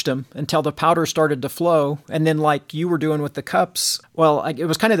watched them until the powder started to flow. And then like you were doing with the cups, it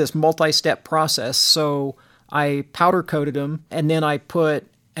was kind of this multi-step process. So I powder coated them, and then I put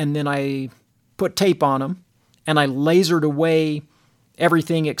tape on them, and I lasered away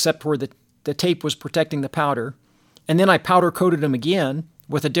everything except where the tape was protecting the powder. And then I powder coated them again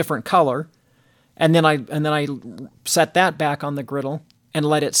with a different color. And then I set that back on the griddle and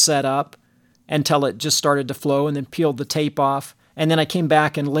let it set up until it just started to flow, and then peeled the tape off. And then I came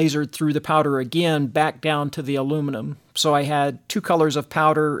back and lasered through the powder again back down to the aluminum. So I had 2 colors of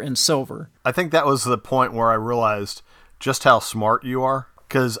powder and silver. I think that was the point where I realized just how smart you are.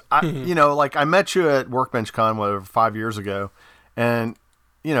 Because, I met you at Workbench Con, 5 years ago. And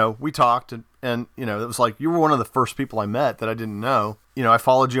we talked and it was like you were one of the first people I met that I didn't know. I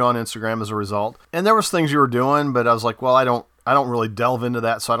followed you on Instagram as a result. And there was things you were doing, but I was like, well, I don't really delve into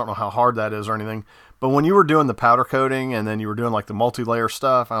that, so I don't know how hard that is or anything. But when you were doing the powder coating and then you were doing like the multi-layer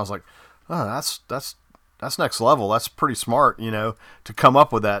stuff, I was like, oh, that's next level. That's pretty smart, to come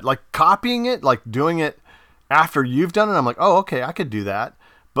up with that. Like copying it, like doing it after you've done it, I'm like, oh, okay, I could do that.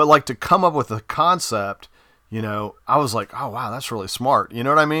 But like to come up with a concept, I was like, oh, wow, that's really smart. You know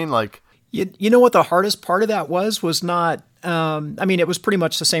what I mean? Like, you know what the hardest part of that was not, it was pretty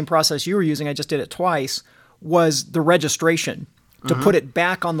much the same process you were using. I just did it twice, was the registration to put it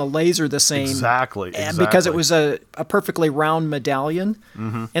back on the laser the same. Exactly. Because it was a perfectly round medallion.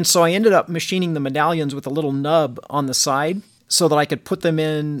 And so I ended up machining the medallions with a little nub on the side so that I could put them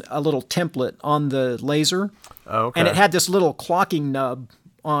in a little template on the laser. Okay. And it had this little clocking nub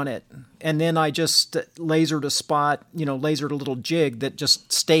on it. And then I just lasered a spot, lasered a little jig that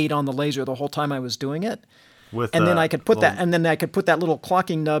just stayed on the laser the whole time I was doing it. Then I could put that little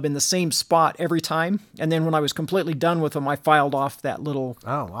clocking nub in the same spot every time. And then when I was completely done with them, I filed off that little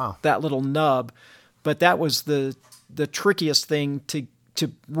that little nub. But that was the trickiest thing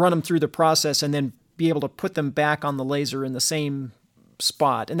to run them through the process and then be able to put them back on the laser in the same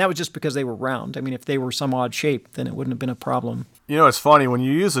spot. And that was just because they were round. I mean, if they were some odd shape, then it wouldn't have been a problem. It's funny when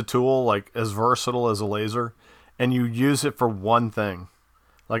you use a tool like as versatile as a laser and you use it for one thing.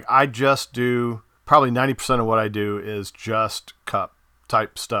 Like I just do probably 90% of what I do is just cup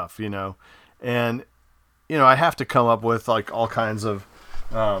type stuff, and, I have to come up with like all kinds of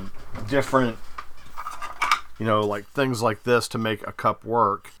different, like things like this to make a cup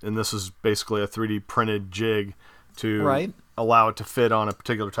work. And this is basically a 3D printed jig to allow it to fit on a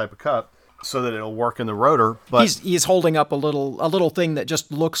particular type of cup so that it'll work in the rotor. But he's holding up a little thing that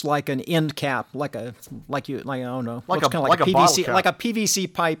just looks like an end cap, like I don't know, like looks a PVC, cap. like a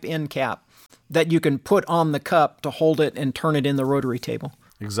PVC pipe end cap that you can put on the cup to hold it and turn it in the rotary table.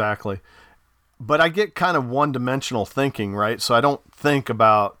 Exactly. But I get kind of one-dimensional thinking, right? So I don't think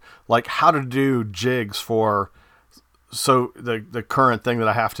about like how to do jigs for. So the current thing that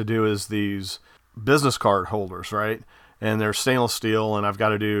I have to do is these business card holders, right? And they're stainless steel, and I've got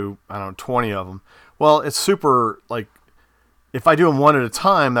to do 20 of them. Well, it's super like if I do them one at a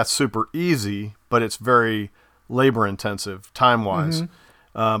time, that's super easy, but it's very labor intensive time-wise.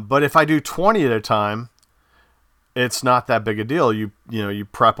 But if I do 20 at a time, it's not that big a deal. You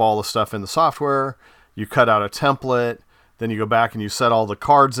prep all the stuff in the software, you cut out a template, then you go back and you set all the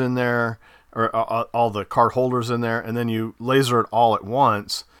cards in there, or all the card holders in there, and then you laser it all at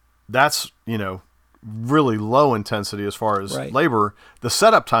once. That's, really low intensity as far as labor. The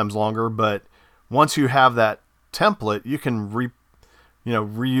setup time's longer, but once you have that template, you can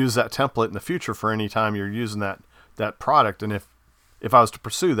reuse that template in the future for any time you're using that product. And if I was to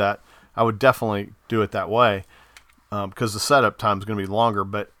pursue that, I would definitely do it that way, because the setup time is going to be longer.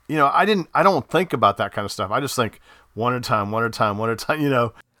 But I don't think about that kind of stuff. I just think one at a time.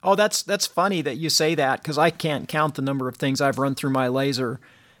 Oh, that's funny that you say that, because I can't count the number of things I've run through my laser,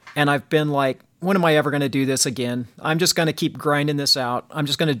 and I've been like, when am I ever going to do this again? I'm just going to keep grinding this out. I'm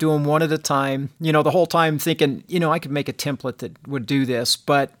just going to do them one at a time. The whole time thinking, I could make a template that would do this,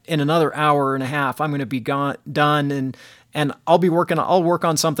 but in another hour and a half, I'm going to be done, and I'll work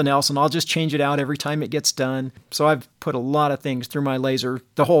on something else, and I'll just change it out every time it gets done. So I've put a lot of things through my laser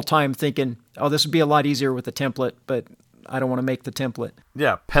the whole time thinking, oh, this would be a lot easier with the template, but I don't want to make the template.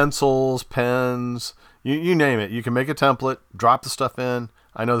 Yeah, pencils, pens, you name it. You can make a template, drop the stuff in.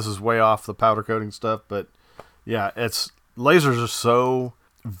 I know this is way off the powder coating stuff, but yeah, lasers are so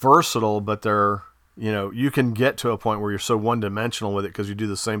versatile, but they're, you can get to a point where you're so one-dimensional with it because you do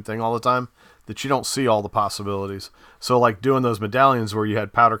the same thing all the time that you don't see all the possibilities. So like doing those medallions where you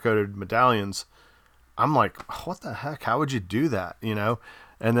had powder coated medallions, I'm like, what the heck? How would you do that?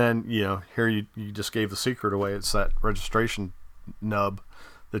 And then, here you just gave the secret away. It's that registration nub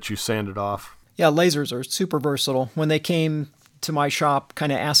that you sanded off. Yeah, lasers are super versatile. When they came to my shop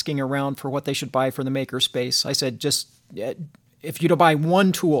kind of asking around for what they should buy for the makerspace, I said, just if you to buy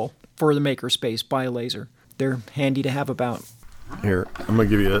one tool for the makerspace, buy a laser. They're handy to have about. Here, I'm going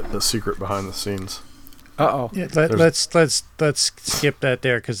to give you a secret behind the scenes. Uh-oh. Yeah, let's skip that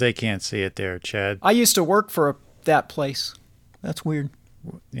there because they can't see it there, Chad. I used to work for that place. That's weird.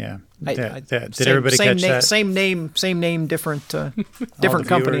 Yeah. Did everybody catch that? Same name, different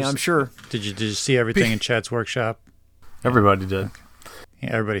company, viewers? I'm sure. Did you see everything in Chad's workshop? Everybody did. Yeah,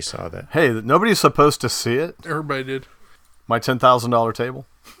 everybody saw that. Hey, nobody's supposed to see it. Everybody did. My $10,000 table.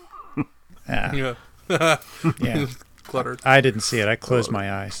 Yeah. Yeah. Cluttered. I didn't see it. I closed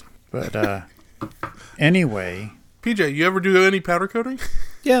my eyes. But anyway. PJ, you ever do any powder coating?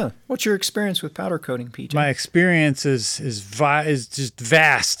 Yeah. What's your experience with powder coating, PJ? My experience is just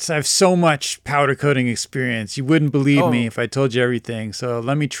vast. I have so much powder coating experience. You wouldn't believe me if I told you everything. So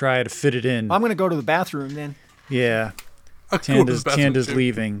let me try to fit it in. I'm going to go to the bathroom then. Yeah. Tanda's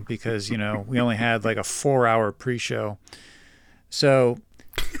leaving because, we only had like a 4-hour pre-show. So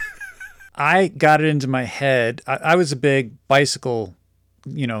I got it into my head. I was a big bicycle,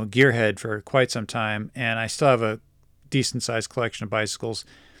 gearhead for quite some time, and I still have a decent sized collection of bicycles.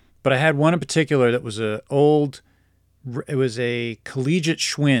 But I had one in particular that was it was a collegiate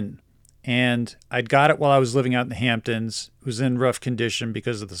Schwinn, and I'd got it while I was living out in the Hamptons. It was in rough condition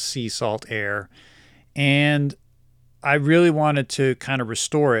because of the sea salt air, and I really wanted to kind of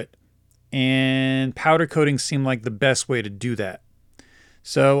restore it, and powder coating seemed like the best way to do that.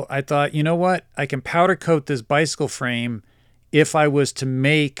 So I thought, you know what? I can powder coat this bicycle frame if I was to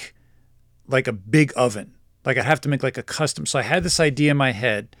make like a big oven. Like I'd have to make like a custom. So I had this idea in my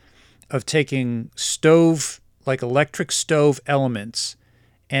head of taking like electric stove elements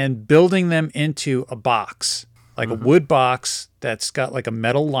and building them into a box, like a wood box that's got like a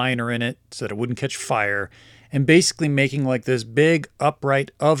metal liner in it so that it wouldn't catch fire, and basically making like this big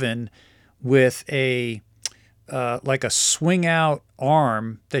upright oven with like a swing out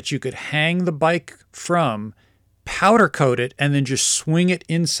arm that you could hang the bike from, powder coat it, and then just swing it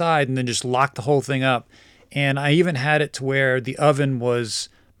inside and then just lock the whole thing up. And I even had it to where the oven was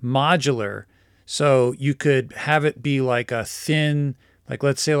modular. So you could have it be like a thin, like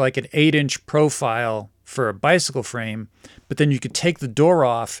let's say like an 8-inch profile for a bicycle frame, but then you could take the door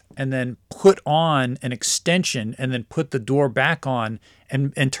off and then put on an extension and then put the door back on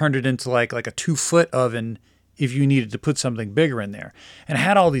and turn it into like a 2-foot oven if you needed to put something bigger in there. And I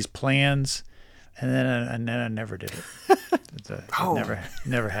had all these plans, and then I never did it. It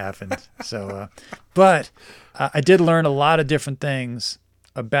never happened. So, but I did learn a lot of different things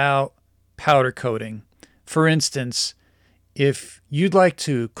about powder coating. For instance, if you'd like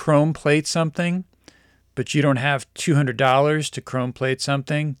to chrome plate something, but you don't have $200 to chrome plate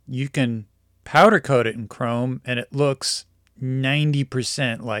something, you can powder coat it in chrome, and it looks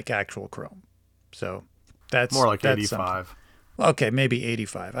 90% like actual chrome. So that's more like that's 85. Okay, maybe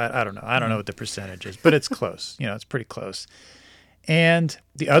 85. I don't know. I don't know what the percentage is, but it's close. It's pretty close. And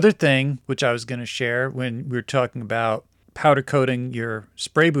the other thing, which I was going to share when we were talking about powder coating your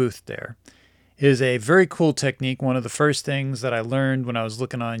spray booth there, is a very cool technique. One of the first things that I learned when I was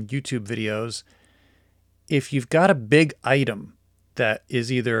looking on YouTube videos. If you've got a big item that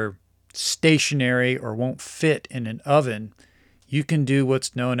is either stationary or won't fit in an oven, you can do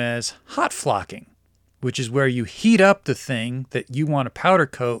what's known as hot flocking, which is where you heat up the thing that you want to powder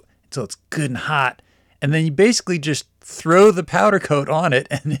coat until it's good and hot, and then you basically just throw the powder coat on it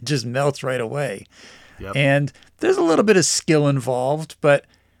and it just melts right away. Yep. And there's a little bit of skill involved, but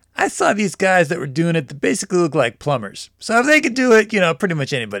I saw these guys that were doing it that basically look like plumbers. So if they could do it, pretty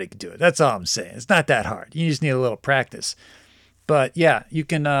much anybody could do it. That's all I'm saying. It's not that hard. You just need a little practice. But yeah, you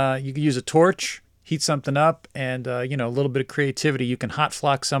can use a torch, heat something up, and a little bit of creativity. You can hot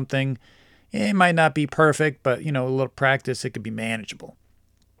flock something. It might not be perfect, but a little practice, it could be manageable.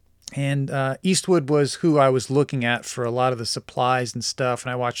 And Eastwood was who I was looking at for a lot of the supplies and stuff,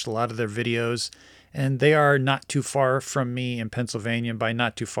 and I watched a lot of their videos. And they are not too far from me in Pennsylvania. By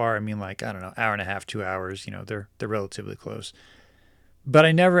not too far, I mean like, I don't know, hour and a half, 2 hours. They're relatively close. But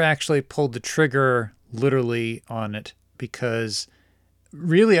I never actually pulled the trigger literally on it because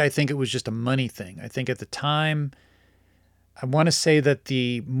really I think it was just a money thing. I think at the time, I want to say that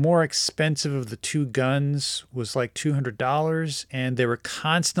the more expensive of the two guns was like $200, and they were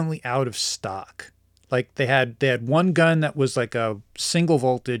constantly out of stock. Like they had one gun that was like a single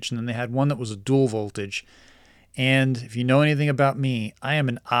voltage, and then they had one that was a dual voltage. And if you know anything about me, I am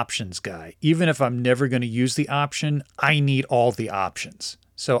an options guy. Even if I'm never going to use the option, I need all the options.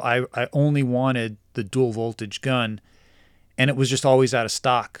 So I only wanted the dual voltage gun, and it was just always out of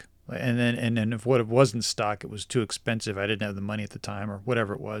stock. And then if what it was in stock, it was too expensive. I didn't have the money at the time or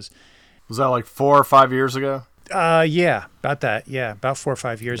whatever it was. Was that like 4 or 5 years ago? Yeah, about that. Yeah, about 4 or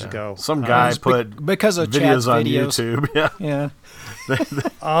 5 years ago. Some guy put because of videos on YouTube. Yeah.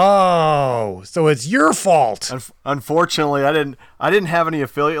 Oh, so it's your fault. Unfortunately, I didn't have any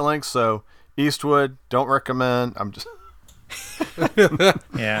affiliate links, so Eastwood, don't recommend. I'm just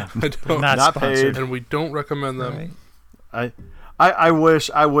yeah, not paid, and we don't recommend them. Right. I wish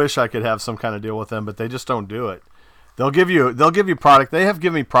I could have some kind of deal with them, but they just don't do it. They'll give you product. They have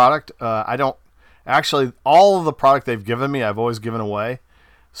given me product. I don't. Actually, all of the product they've given me, I've always given away.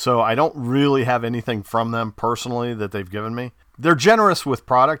 So I don't really have anything from them personally that they've given me. They're generous with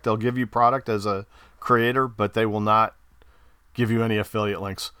product. They'll give you product as a creator, but they will not give you any affiliate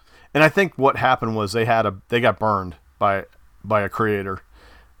links. And I think what happened was they got burned by a creator,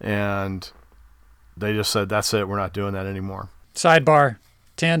 and they just said, that's it, we're not doing that anymore. Sidebar,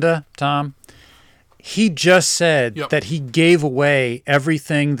 Tanda, Tom, he just said that he gave away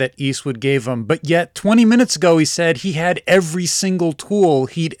everything that Eastwood gave him, but yet 20 minutes ago he said he had every single tool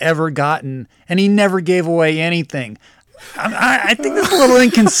he'd ever gotten, and he never gave away anything. I think there's a little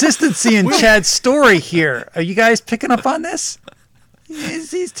inconsistency in Chad's story here. Are you guys picking up on this?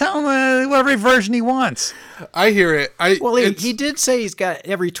 He's telling whatever version he wants. I hear it. He did say he's got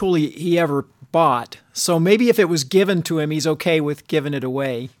every tool he ever bought. So maybe if it was given to him, he's okay with giving it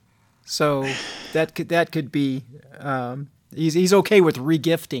away. So that could be he's okay with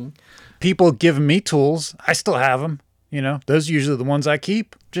regifting. People giving me tools, I still have them. You know, those are usually the ones I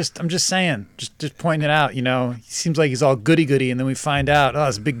keep. I'm just saying, just pointing it out. You know, he seems like he's all goody, and then we find out,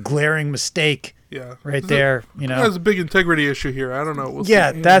 it's a big glaring mistake. Yeah, right there. You know, there's a big integrity issue here. I don't know. We'll see.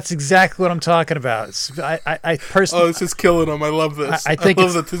 That's exactly what I'm talking about. I personally. Oh, this is killing him. I love this. I think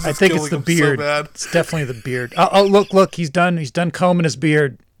it's the beard. So bad. It's definitely the beard. Oh, look, he's done combing his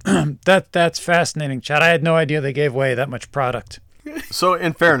beard. That's fascinating, Chad. I had no idea they gave away that much product. So,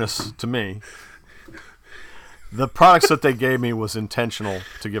 in fairness to me, the products that they gave me was intentional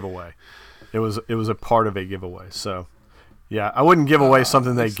to give away. It was a part of a giveaway. So, yeah, I wouldn't give away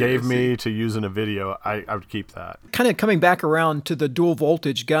something they gave me to use in a video. I would keep that. Kind of coming back around to the dual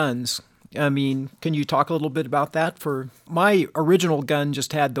voltage guns. I mean, can you talk a little bit about that? For my original gun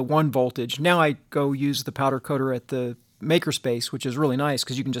just had the 1 voltage. Now I go use the powder coater at the Makerspace, which is really nice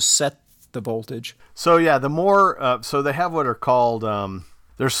because you can just set the voltage. So yeah, the more so they have what are called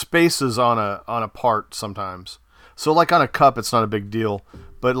there's spaces on a part sometimes. So like on a cup, it's not a big deal,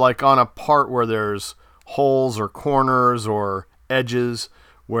 but like on a part where there's holes or corners or edges,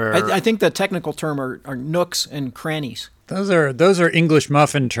 where I think the technical term are nooks and crannies. Those are English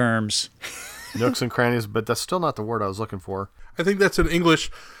muffin terms. Nooks and crannies, but that's still not the word I was looking for. I think that's an English.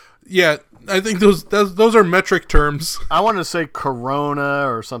 Yeah, I think those are metric terms. I wanted to say corona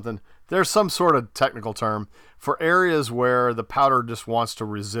or something. There's some sort of technical term for areas where the powder just wants to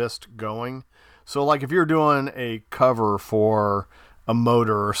resist going. So like if you're doing a cover for a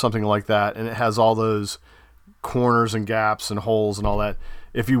motor or something like that, and it has all those corners and gaps and holes and all that,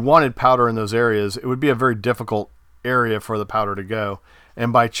 if you wanted powder in those areas, it would be a very difficult area for the powder to go.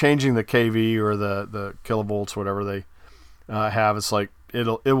 And by changing the kV or the kilovolts, whatever they have, it's like it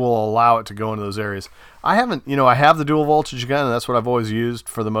will allow it to go into those areas. I have the dual voltage gun, and that's what I've always used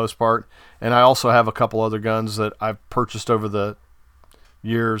for the most part. And I also have a couple other guns that I've purchased over the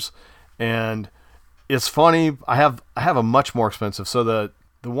years. And it's funny, I have a much more expensive. So the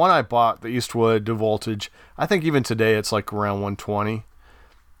one I bought, the Eastwood dual voltage, I think even today it's like around 120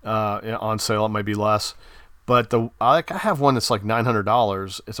 on sale. It might be less. But I have one that's like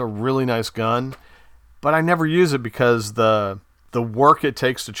 $900. It's a really nice gun, but I never use it because the work it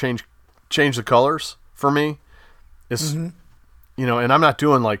takes to change the colors for me is, and I'm not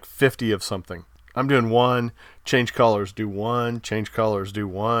doing like 50 of something. I'm doing one, change colors, do one, change colors, do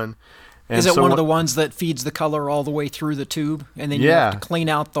one. And is it one of the ones that feeds the color all the way through the tube, and then you have to clean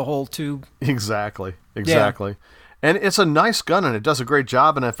out the whole tube? Exactly. Yeah. And it's a nice gun, and it does a great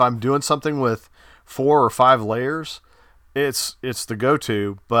job. And if I'm doing something with 4 or 5 layers, it's the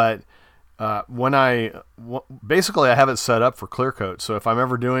go-to. But basically I have it set up for clear coat. So if I'm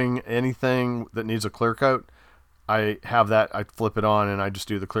ever doing anything that needs a clear coat, I have that. I flip it on and I just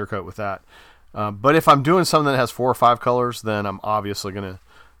do the clear coat with that. But if I'm doing something that has 4 or 5 colors, then I'm obviously going to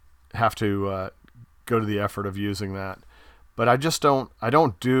have to go to the effort of using that. But I don't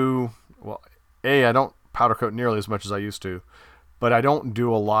powder coat nearly as much as I used to, but I don't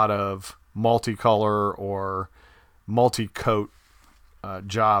do a lot of multicolor or multi-coat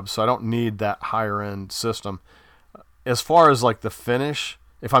jobs, so I don't need that higher end system. As far as like the finish,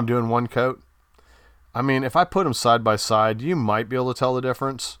 if I'm doing one coat, I mean, if I put them side by side, you might be able to tell the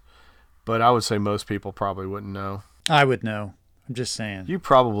difference, but I would say most people probably wouldn't know. I would know. I'm just saying. You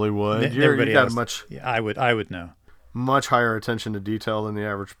probably would. You got I would know. Much higher attention to detail than the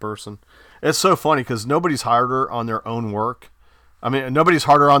average person. It's so funny because nobody's harder on their own work. I mean, nobody's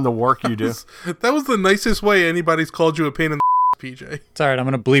harder on the work you do. That was the nicest way anybody's called you a pain in the PJ. It's all right. I'm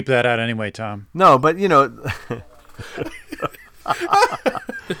going to bleep that out anyway, Tom. No, but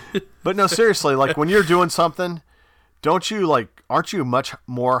but no, seriously, like when you're doing something, aren't you much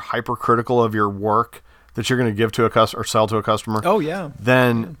more hypercritical of your work that you're going to give to a customer or sell to a customer? Oh, yeah.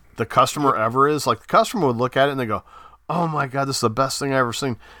 Than the customer ever is? Like the customer would look at it and they go, oh my God, this is the best thing I've ever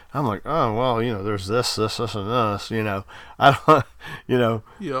seen. I'm like, oh, well, there's this, and this, I don't,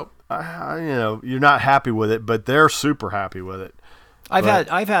 Yep. you're not happy with it, but they're super happy with it.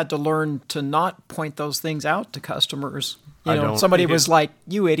 I've had to learn to not point those things out to customers. don't. Somebody was like,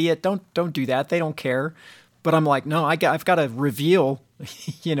 "You idiot! Don't do that. They don't care." But I'm like, no, I've got to reveal,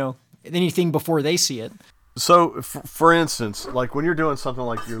 anything before they see it. So, for instance, like when you're doing something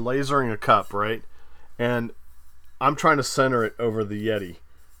like you're lasering a cup, right? And I'm trying to center it over the Yeti,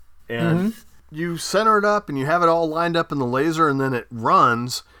 and you center it up, and you have it all lined up in the laser, and then it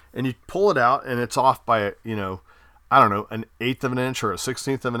runs, and you pull it out, and it's off by I don't know, an 1/8 of an inch or a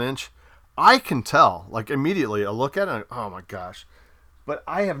 1/16 of an inch. I can tell, like immediately, I look at it, and oh my gosh. But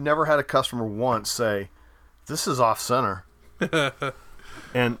I have never had a customer once say, this is off center.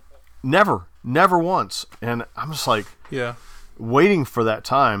 And never once. And I'm just like, waiting for that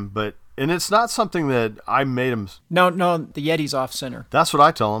time. And it's not something that I made them. No, the Yeti's off center. That's what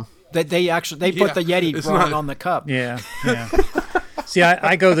I tell them. They put the Yeti wrong on the cup. Yeah. See,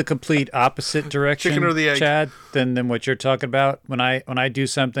 I go the complete opposite direction, Chicken or the egg? Chad, than what you're talking about. When I do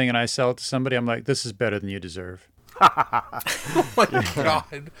something and I sell it to somebody, I'm like, this is better than you deserve. Oh my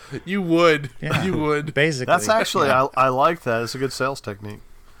God. You would. Yeah. You would. Basically. That's actually, I like that. It's a good sales technique.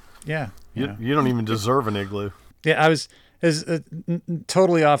 Yeah. You don't even deserve an igloo. Yeah, I was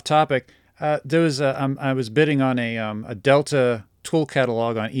totally off topic. There was I was bidding on a Delta tool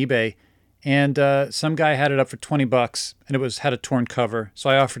catalog on eBay, and some guy had it up for $20, and it had a torn cover.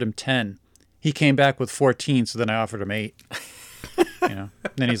 So I offered him 10. He came back with 14, so then I offered him 8.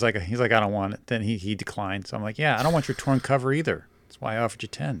 Then he's like, I don't want it. Then he declined. So I'm like, yeah, I don't want your torn cover either. That's why I offered you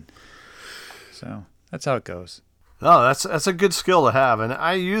 10. So that's how it goes. No, that's a good skill to have, and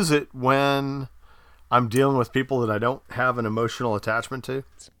I use it when I'm dealing with people that I don't have an emotional attachment to.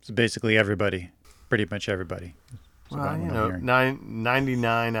 So basically everybody, pretty much everybody. Well,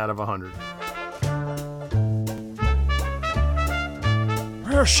 99 out of 100.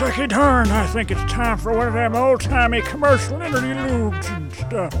 Well, sucky darn, I think it's time for one of them old-timey commercial interludes and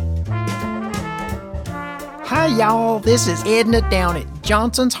stuff. Hi, y'all. This is Edna down at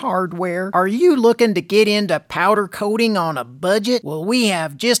Johnson's Hardware. Are you looking to get into powder coating on a budget? Well, we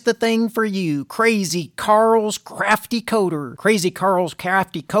have just the thing for you. Crazy Carl's Crafty Coater. Crazy Carl's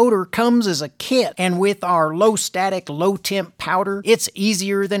Crafty Coater comes as a kit, and with our low static, low temp powder, it's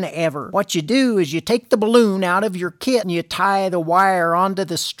easier than ever. What you do is you take the balloon out of your kit and you tie the wire onto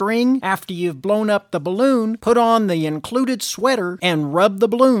the string. After you've blown up the balloon, put on the included sweater and rub the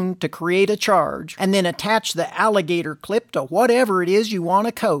balloon to create a charge, and then attach the alligator clip to whatever it is you want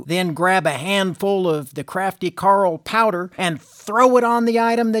to coat. Then grab a handful of the Crafty Carl powder and throw it on the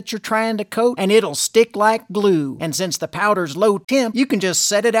item that you're trying to coat, and it'll stick like glue. And since the powder's low temp, you can just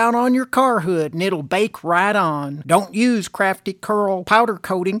set it out on your car hood and it'll bake right on. Don't use Crafty Carl powder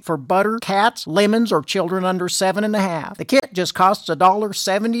coating for butter, cats, lemons, or children under 7.5. The kit just costs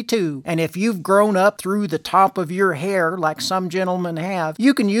 $1.72, and if you've grown up through the top of your hair like some gentlemen have,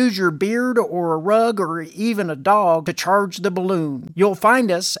 you can use your beard or a rug or even a dog to charge the balloon. You'll find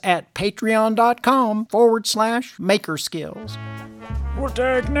us at patreon.com/makerskills. Well,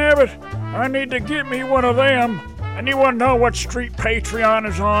 dagnabbit, I need to get me one of them. Anyone know what street Patreon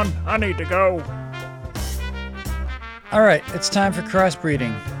is on? I need to go. All right, it's time for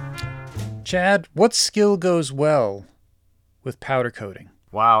crossbreeding. Chad, what skill goes well with powder coating?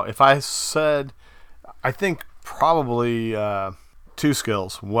 Wow, if I said, I think probably 2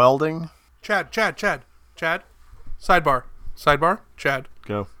 skills. Welding. Chad. Sidebar. Chad.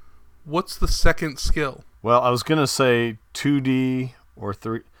 Go. What's the second skill? Well, I was going to say 2D or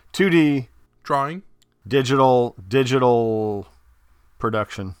 2D Drawing. digital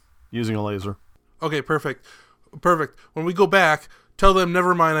production using a laser. Okay, perfect. When we go back, tell them,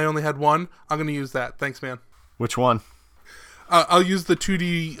 never mind, I only had one. I'm going to use that. Thanks, man. Which one? I'll use the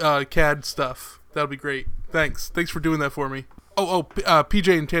 2D CAD stuff. That'll be great. Thanks for doing that for me.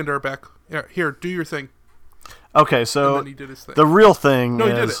 PJ and Tanda are back. Here, do your thing. Okay, so And then he did his thing. the real thing No,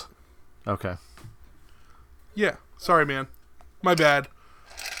 is... he did it. Okay. Yeah, sorry, man. My bad.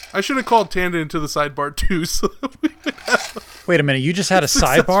 I should have called Tanda into the sidebar, too, so that we could have Wait a minute, you just had a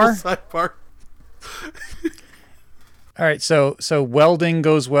successful sidebar? sidebar. All right, so welding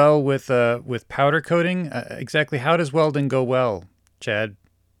goes well with powder coating. Exactly how does welding go well, Chad?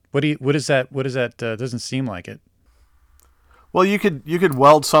 What is that? Doesn't seem like it. Well, you could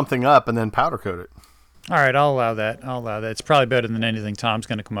weld something up and then powder coat it. All right, I'll allow that. It's probably better than anything Tom's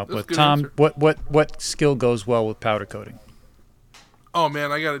going to come up That's a with. good Tom, answer. what skill goes well with powder coating? Oh,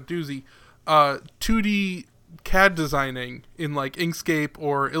 man, I got a doozy. 2D CAD designing in, like, Inkscape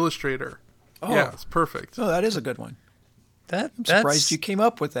or Illustrator. Oh. Yeah, it's perfect. Oh, that is a good one. I'm That's surprised you came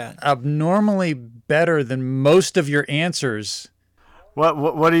up with that. abnormally better than most of your answers What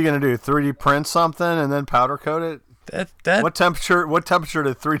are you gonna do? 3D print something and then powder coat it? That What temperature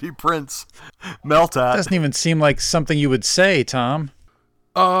do 3D prints melt at? doesn't even seem like something you would say, Tom.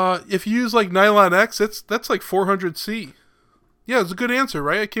 If you use like Nylon X, that's like 400 C. Yeah, it's a good answer,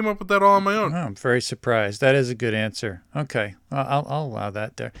 right? I came up with that all on my own. Oh, I'm very surprised. That is a good answer. Okay, I'll allow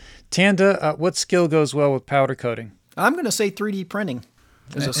that there. Tanda, what skill goes well with powder coating? I'm going to say 3D printing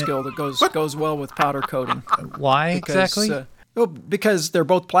is a skill that goes well with powder coating. Why exactly? Because they're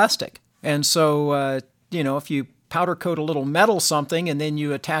both plastic. And so, if you powder coat a little metal something and then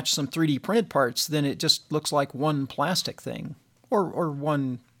you attach some 3D printed parts, then it just looks like one plastic thing or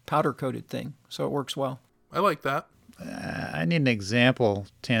one powder coated thing. So it works well. I like that. I need an example,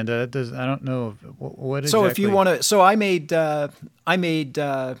 Tanda. I don't know what exactly. So if you want to, so I made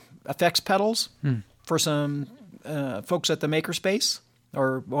effects pedals for some folks at the Makerspace,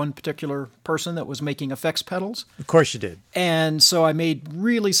 or one particular person that was making effects pedals. Of course you did. And so I made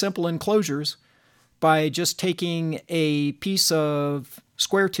really simple enclosures by just taking a piece of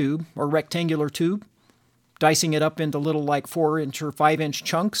square tube or rectangular tube, dicing it up into little like 4-inch or 5-inch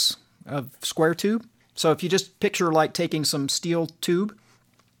chunks of square tube. So if you just picture like taking some steel tube,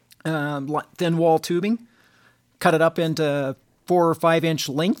 thin wall tubing, cut it up into 4 or 5-inch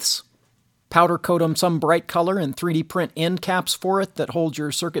lengths, powder coat them some bright color, and 3D print end caps for it that hold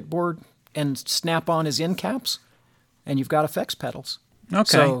your circuit board and snap on as end caps, and you've got effects pedals. Okay.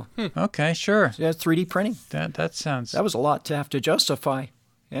 So, okay, sure. yeah, 3D printing. That sounds. That was a lot to have to justify.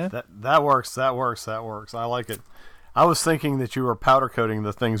 Yeah. That works. I like it. I was thinking that you were powder coating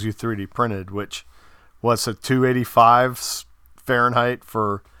the things you 3D printed, which was a 285 Fahrenheit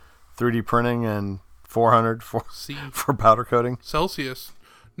for 3D printing and 400 for powder coating. Celsius.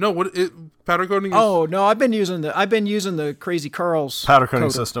 No, powder coating is... Oh no, I've been using the Crazy Carl's powder coating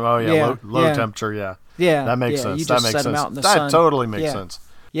coater. system. Oh yeah, low temperature. Yeah. Yeah, that makes sense. You That just makes set 'em sense. out in the That sun. totally makes sense.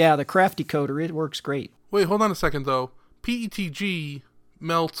 Yeah, the Crafty coater, it works great. Wait, hold on a second though. PETG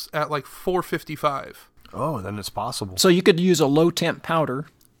melts at like 455. Oh, then it's possible. So you could use a low temp powder,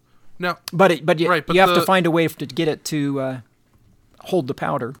 Now, but you have to the- find a way to get it to hold the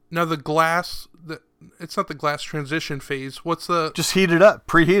powder. now the glass, it's not the glass transition phase. What's the... Just heat it up.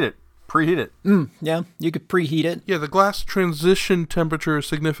 Preheat it. Yeah, you could preheat it. Yeah, the glass transition temperature is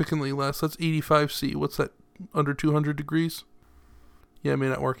significantly less. That's 85 C. What's that? Under 200 degrees? Yeah, it may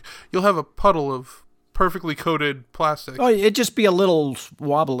not work. You'll have a puddle of perfectly coated plastic. Oh, it'd just be a little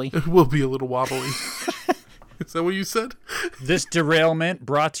wobbly. It will be a little wobbly. Is that what you said? This derailment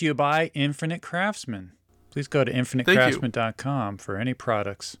brought to you by Infinite Craftsman. Please go to infinitecraftsman.com for any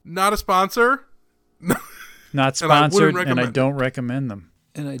products. Not a sponsor. Not sponsored, and I recommend don't recommend them.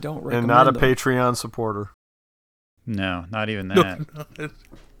 And I don't recommend And not a them. Patreon supporter. No, not even that. No.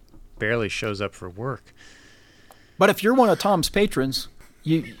 Barely shows up for work. But if you're one of Tom's patrons,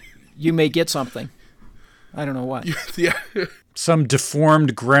 you may get something. I don't know what. Yeah. Some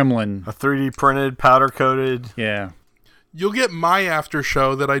deformed gremlin. A 3D printed, powder coated. Yeah. You'll get my after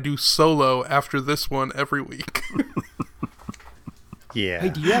show that I do solo after this one every week. Yeah. Hey,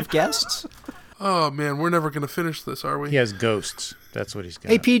 do you have guests? Oh, man, we're never going to finish this, are we? He has ghosts. That's what he's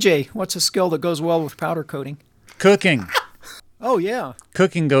got. Hey, PJ, what's a skill that goes well with powder coating? Cooking. Oh, yeah.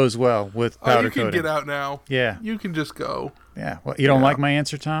 Cooking goes well with powder you can coating. get out now. Yeah. You can just go. Yeah. Well, you don't like my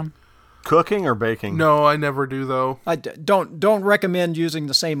answer, Tom? Cooking or baking? No, I never do, though. I don't recommend using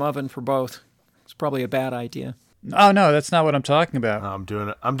the same oven for both. It's probably a bad idea. Oh, no, that's not what I'm talking about. I'm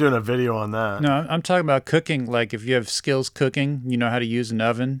doing a video on that. No, I'm talking about cooking. Like if you have skills cooking, you know how to use an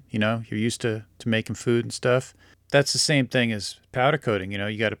oven, you're used to making food and stuff. That's the same thing as powder coating.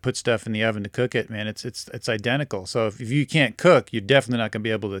 You got to put stuff in the oven to cook it, man. It's identical. So if you can't cook, you're definitely not going to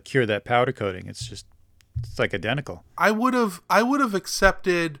be able to cure that powder coating. It's like identical. I would have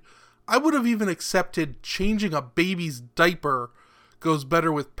even accepted changing a baby's diaper goes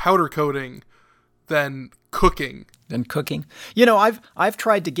better with powder coating than cooking. I've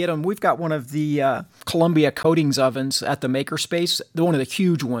tried to get them. We've got one of the Columbia Coatings ovens at the Makerspace, one of the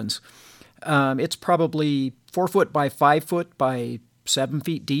huge ones. It's probably 4 foot by 5 foot by 7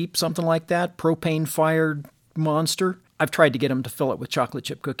 feet deep, something like that. Propane fired monster. I've tried to get them to fill it with chocolate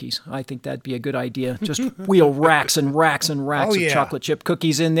chip cookies. I think that'd be a good idea. Just wheel racks and racks and racks of chocolate chip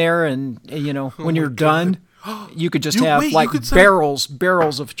cookies in there, and when you're done, you could just have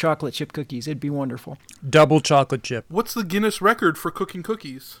barrels of chocolate chip cookies. It'd be wonderful. Double chocolate chip. What's the Guinness record for cooking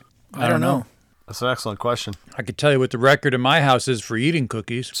cookies? I don't know. That's an excellent question. I could tell you what the record in my house is for eating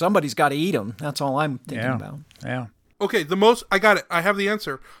cookies. Somebody's got to eat them. That's all I'm thinking about. Yeah. Okay, I got it. I have the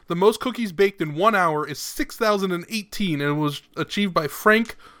answer. The most cookies baked in 1 hour is 6,018, and it was achieved by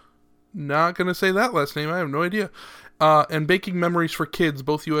Frank. Not going to say that last name. I have no idea. and Baking Memories for Kids,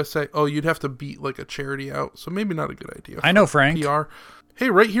 both USA. Oh, you'd have to beat like a charity out, so maybe not a good idea. I know, Frank. PR. Hey,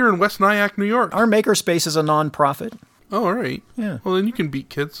 right here in West Nyack, New York. Our makerspace is a non-profit. Oh, all right. Yeah. Well, then you can beat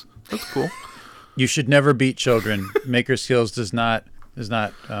kids. That's cool. You should never beat children. Maker Skills does not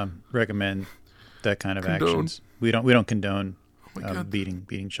recommend that kind of Condone. actions. We don't condone God.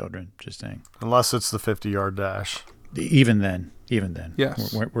 beating children. Just saying. Unless it's the 50-yard dash. Even then,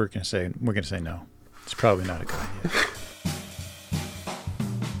 Yes. we're gonna say no. It's probably not a good idea.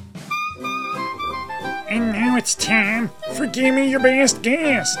 And now it's time for Give Me Your Best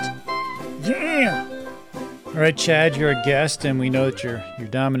Guest. Yeah. All right, Chad, you're a guest, and we know that your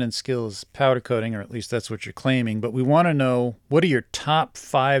dominant skill is powder coating, or at least that's what you're claiming. But we want to know, what are your top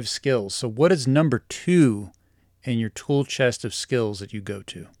 5 skills? So what is number 2 in your tool chest of skills that you go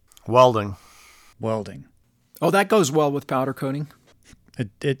to? Welding. Welding. Oh, that goes well with powder coating.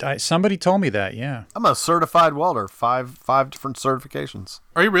 Somebody told me that, yeah. I'm a certified welder. Five different certifications.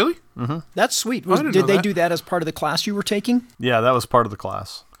 Are you really? That's sweet. I didn't Did know they that. do that as part of the class you were taking? Yeah, that was part of the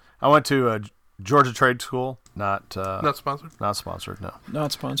class. I went to Georgia Trade School. Not Not sponsored. No.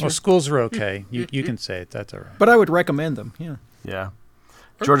 Not sponsored. Well, schools are okay. You can say it. That's all right. But I would recommend them. Yeah. Yeah.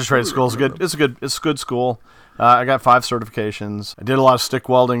 Georgia Trade School is good. It's a good school. I got 5 certifications. I did a lot of stick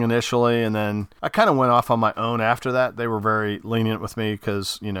welding initially, and then I kind of went off on my own after that. They were very lenient with me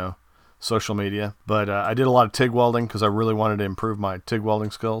because, social media. But I did a lot of TIG welding because I really wanted to improve my TIG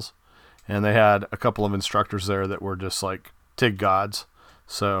welding skills. And they had a couple of instructors there that were just like TIG gods.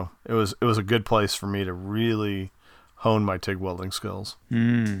 So it was a good place for me to really hone my TIG welding skills.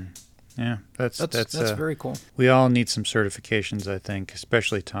 Yeah, that's very cool. We all need some certifications, I think,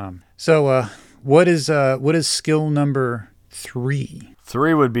 especially Tom. So, what is skill number 3?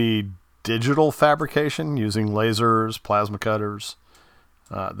 3 would be digital fabrication using lasers, plasma cutters.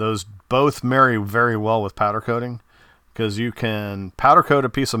 Those both marry very well with powder coating because you can powder coat a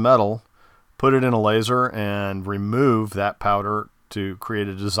piece of metal, put it in a laser, and remove that powder to create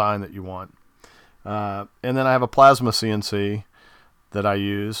a design that you want. And then I have a plasma CNC that I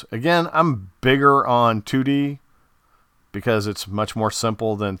use. Again, I'm bigger on 2D because it's much more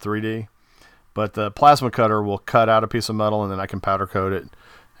simple than 3D. But the plasma cutter will cut out a piece of metal, and then I can powder coat it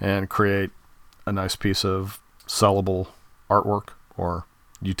and create a nice piece of sellable artwork or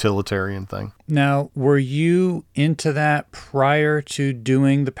utilitarian thing. Now, were you into that prior to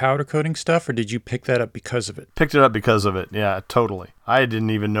doing the powder coating stuff, or did you pick that up because of it? Picked it up because of it. Yeah, totally. I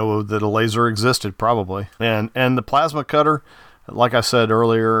didn't even know that a laser existed, probably. And the plasma cutter, like I said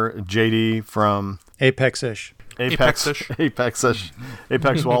earlier, JD from Apex-ish. Apex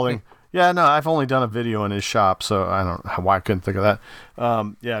Welding. Yeah, no, I've only done a video in his shop, so I don't know why I couldn't think of that.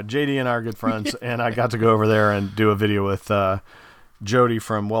 Yeah, JD and I are good friends, and I got to go over there and do a video with Jody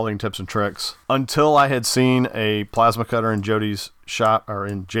from Welding Tips and Tricks. Until I had seen a plasma cutter in Jody's shop, or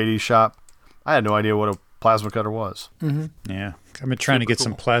in JD's shop, I had no idea what a plasma cutter was. Yeah, I've been trying to get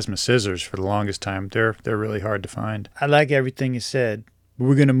some plasma scissors for the longest time. They're really hard to find. I like everything you said.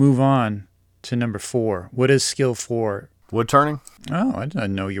 We're going to move on to number 4. What is skill 4? Wood turning? Oh, I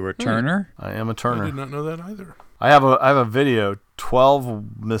didn't know you were a turner. I am a I turner. did not know that either. I have a video,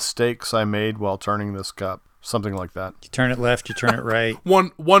 12 mistakes I made while turning this cup. Something like that. You turn it left, you turn it right.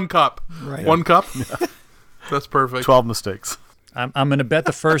 One cup. Right. One cup. That's perfect. 12 mistakes. I'm going to bet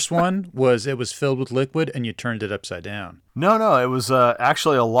the first one was filled with liquid and you turned it upside down. No, it was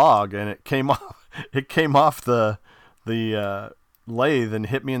actually a log, and it came off. It came off the lathe and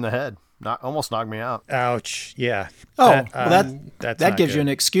hit me in the head. Almost knocked me out. Ouch. Yeah. Oh, that's that not gives you good. an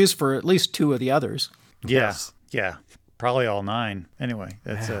excuse for at least 2 of the others. Yeah. Yes. Yeah. Probably all 9. Anyway,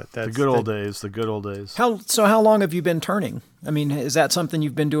 that's The good old days. The good old days. How long have you been turning? I mean, is that something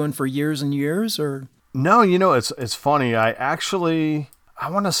you've been doing for years and years, or? No, it's funny. I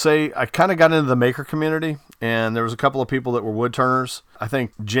want to say I kind of got into the maker community, and there was a couple of people that were wood turners. I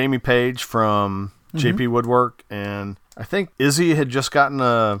think Jamie Page from JP Woodwork, and I think Izzy had just gotten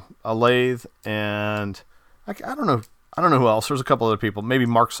a lathe, and I don't know who else. There's a couple other people. Maybe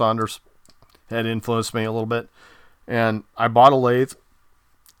Mark Saunders had influenced me a little bit, and I bought a lathe,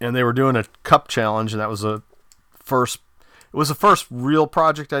 and they were doing a cup challenge, and that was the first real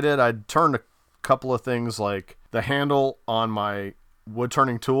project I did. I'd turned a couple of things like the handle on my wood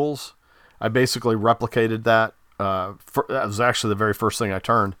turning tools. I basically replicated that. That was actually the very first thing I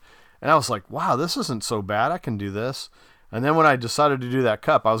turned. And I was like, wow, this isn't so bad. I can do this. And then when I decided to do that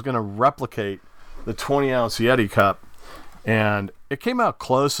cup, I was going to replicate the 20-ounce Yeti cup. And it came out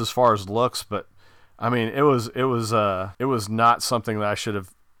close as far as looks, but I mean, it was not something that I should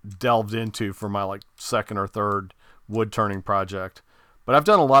have delved into for my like second or third wood turning project. But I've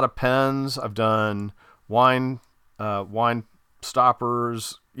done a lot of pens. I've done wine wine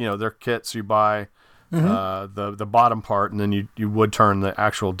stoppers, their kits you buy. The bottom part, and then you would turn the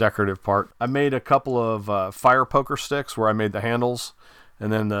actual decorative part. I made a couple of fire poker sticks where I made the handles,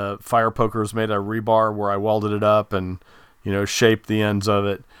 and then the fire poker was made out of rebar where I welded it up and shaped the ends of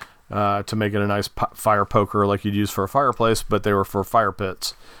it to make it a nice fire poker like you'd use for a fireplace, but they were for fire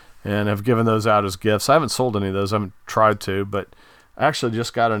pits, and I've given those out as gifts. I haven't sold any of those. I haven't tried to, but I actually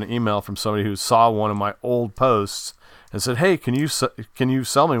just got an email from somebody who saw one of my old posts and said, "Hey, can you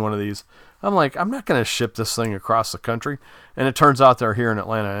sell me one of these?" I'm like, I'm not going to ship this thing across the country. And it turns out they're here in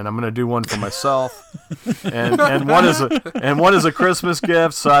Atlanta, and I'm going to do one for myself. and one is a Christmas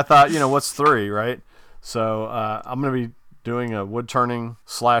gift. So I thought, what's 3, right? So I'm going to be doing a wood turning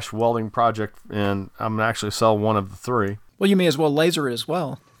 / welding project, and I'm going to actually sell one of the 3. Well, you may as well laser it as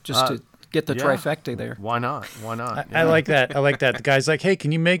well, just to get the trifecta there. Why not? I like that. The guy's like, hey,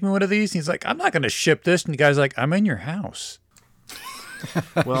 can you make me one of these? And he's like, I'm not going to ship this. And the guy's like, I'm in your house.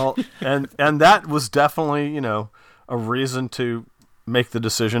 Well, and that was definitely, a reason to make the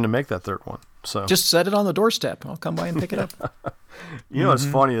decision to make that 3rd one. So just set it on the doorstep. I'll come by and pick it up. What's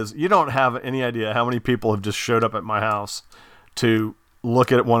funny is you don't have any idea how many people have just showed up at my house to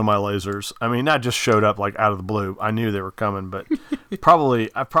look at one of my lasers. I mean, not just showed up like out of the blue. I knew they were coming, but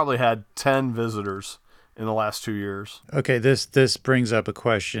I've probably had 10 visitors in the last 2 years. Okay, this brings up a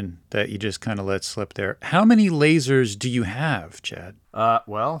question that you just kind of let slip there. How many lasers do you have, Chad?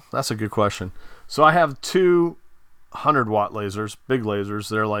 Well, that's a good question. So I have 2 100-watt lasers, big lasers.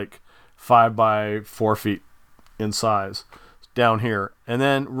 They're like 5 by 4 feet in size down here. And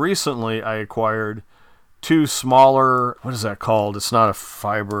then recently I acquired 2 smaller, what is that called? It's not a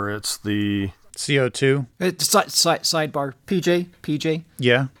fiber, it's the... CO2? It's sidebar. PJ?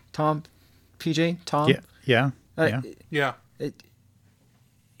 Yeah. Tom? PJ? Tom? Yeah. Yeah.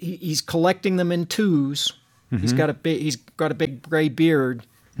 He's collecting them in 2s. Mm-hmm. He's got a big gray beard.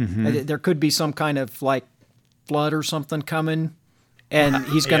 Mm-hmm. There could be some kind of like flood or something coming, and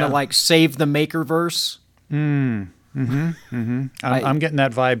he's gonna save the Makerverse. I'm getting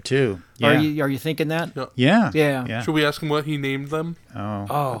that vibe too. Yeah. Are you thinking that? Yeah. Should we ask him what he named them?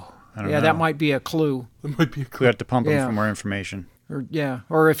 Oh. I don't know. That might be a clue. That might be a We clue. have to pump him for more information.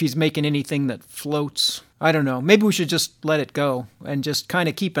 Or if he's making anything that floats. I don't know. Maybe we should just let it go and just kind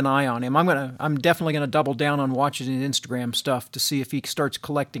of keep an eye on him. I'm definitely gonna double down on watching his Instagram stuff to see if he starts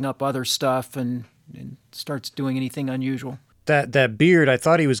collecting up other stuff and starts doing anything unusual. That beard, I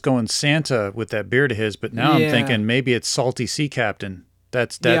thought he was going Santa with that beard of his, but now I'm thinking maybe it's Salty Sea Captain.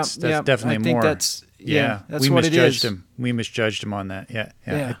 That's definitely I think more. That's we what it is. misjudged him. We misjudged him on that.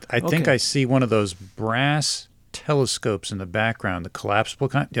 Yeah. I think I see one of those brass telescopes in the background, the collapsible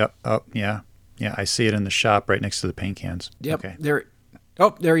kind. Yep. Oh, yeah. I see it in the shop right next to the paint cans. Yep. Okay.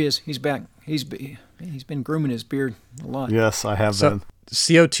 There he is. He's back. He's been grooming his beard a lot. Yes, I have been.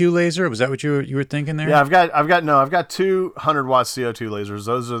 CO2 laser, was that what you were thinking there? Yeah, I've got 2 100-watt CO2 lasers.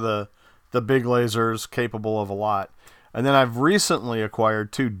 Those are the big lasers capable of a lot. And then I've recently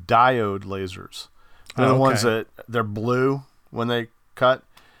acquired 2 diode lasers. They're the ones that they're blue when they cut,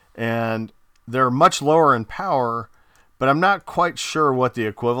 and they're much lower in power, but I'm not quite sure what the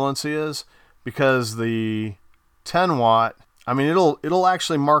equivalency is because the 10-watt, I mean, it'll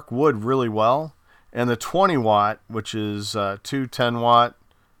actually mark wood really well, and the 20-watt, which is 2 10-watt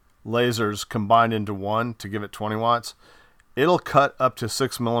lasers combined into one to give it 20 watts, it'll cut up to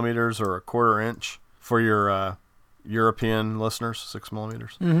 6 millimeters or a 1/4 inch for your European listeners, 6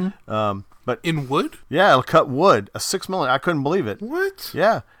 millimeters. Mm-hmm. But in wood? Yeah, it'll cut wood. A 6 millimeter. I couldn't believe it. What?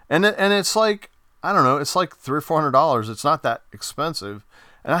 Yeah, and it's like, I don't know, it's like $300 or $400. It's not that expensive.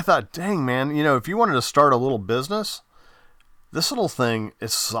 And I thought, dang man, if you wanted to start a little business, this little thing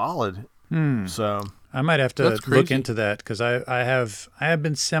is solid. So I might have to look into that because I have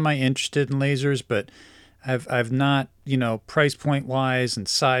been semi interested in lasers, but I've not, price point wise and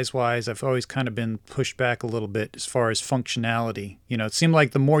size wise, I've always kind of been pushed back a little bit as far as functionality. It seemed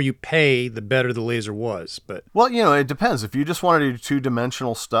like the more you pay, the better the laser was. But well, it depends. If you just want to do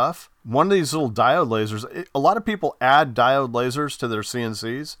 2-dimensional stuff, one of these little diode lasers, a lot of people add diode lasers to their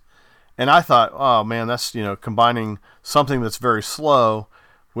CNCs. And I thought, oh man, that's, combining something that's very slow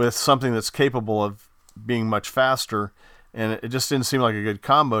with something that's capable of being much faster. And it just didn't seem like a good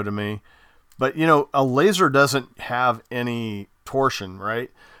combo to me. But, a laser doesn't have any torsion, right?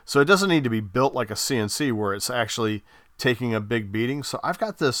 So it doesn't need to be built like a CNC where it's actually taking a big beating. So I've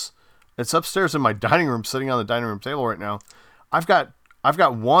got this, it's upstairs in my dining room, sitting on the dining room table right now. I've got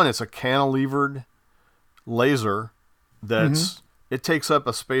one, it's a cantilevered laser that's, it takes up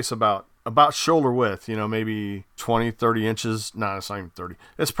a space about shoulder width, maybe 20, 30 inches. No, it's not even 30.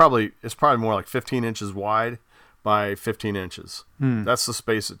 It's probably more like 15 inches wide by 15 inches. That's the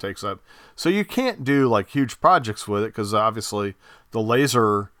space it takes up. So you can't do like huge projects with it because obviously the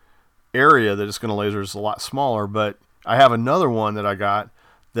laser area that it's going to laser is a lot smaller. But I have another one that I got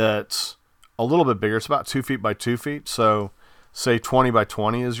that's a little bit bigger. It's about 2 feet by 2 feet. So say 20 by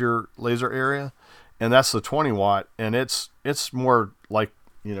 20 is your laser area, and that's the 20 watt, and it's more like,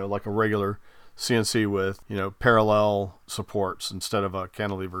 you know, like a regular CNC with, you know, parallel supports instead of a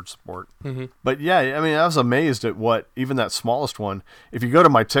cantilevered support. But yeah, I mean, I was amazed at what even that smallest one. If you go to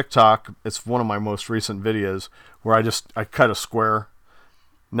my TikTok, it's one of my most recent videos where I cut a square,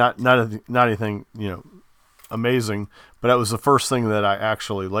 not anything, you know, amazing, but it was the first thing that I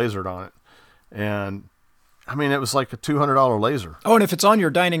actually lasered on it, and I mean, it was like a $200 laser. Oh, and if it's on your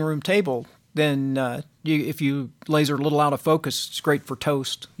dining room table, then if you laser a little out of focus, it's great for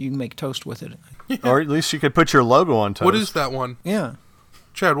toast. You can make toast with it. Or at least you could put your logo on toast. What is that one? Yeah.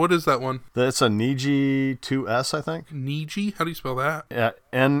 Chad, what is that one? That's a Neji 2S, I think. Neji? How do you spell that? Yeah,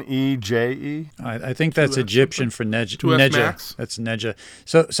 Neje. I think that's 2S Egyptian for Neja. 2S Max? That's Neja.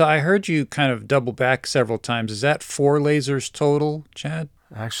 So I heard you kind of double back several times. Is that 4 lasers total, Chad?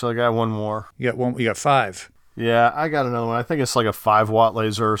 Actually, I got one more. You got 5. Yeah, I got another one. I think it's like a 5-watt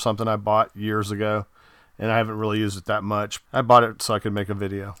laser or something I bought years ago, and I haven't really used it that much. I bought it so I could make a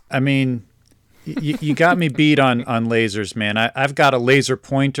video. I mean, you got me beat on lasers, man. I've got a laser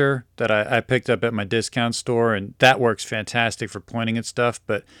pointer that I picked up at my discount store, and that works fantastic for pointing at stuff.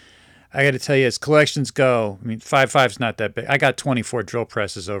 But I got to tell you, as collections go, I mean, 5.5's not that big. I got 24 drill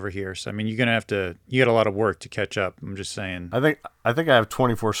presses over here, so I mean, you got a lot of work to catch up. I'm just saying. I think I have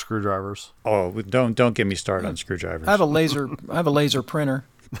 24 screwdrivers. Oh, don't get me started on screwdrivers. I have a laser printer.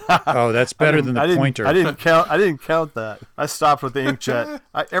 Oh, that's better than the pointer. I didn't count that. I stopped with the inkjet.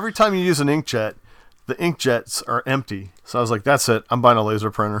 Every time you use an inkjet, the inkjets are empty. So I was like, that's it. I'm buying a laser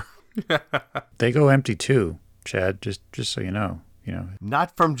printer. They go empty too, Chad. Just so you know.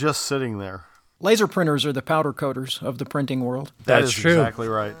 Not from just sitting there. Laser printers are the powder coaters of the printing world. That That's is true. exactly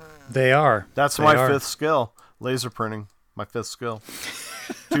right. They are. That's my 5th skill. Laser printing. My 5th skill.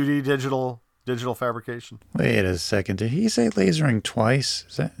 2D digital fabrication. Wait a second. Did he say lasering twice?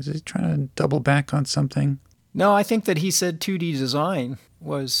 Is he trying to double back on something? No, I think that he said 2D design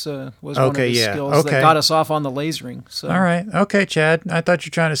was one of Okay, his yeah. skills Okay. that got us off on the lasering. So. All right. Okay, Chad. I thought you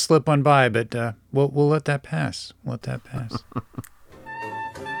were trying to slip one by, but we'll let that pass. We'll let that pass.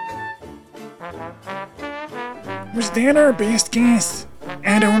 Was that our best guest?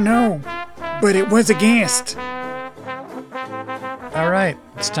 I don't know, but it was a guest. All right.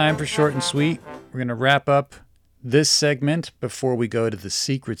 It's time for short and sweet. We're going to wrap up this segment before we go to the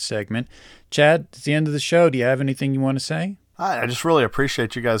secret segment. Chad, it's the end of the show. Do you have anything you want to say? I just really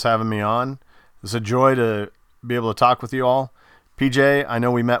appreciate you guys having me on. It's a joy to be able to talk with you all. PJ, I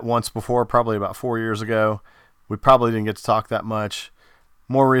know we met once before, probably about 4 years ago. We probably didn't get to talk that much.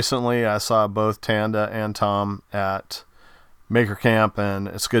 More recently, I saw both Tanda and Tom at Maker Camp, and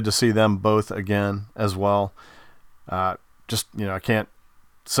it's good to see them both again as well. I can't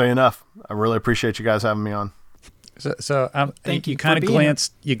say enough. I really appreciate you guys having me on. So Thank you you kind for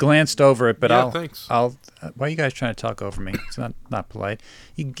of being glanced over it, but Yeah, thanks. why are you guys trying to talk over me? It's not polite.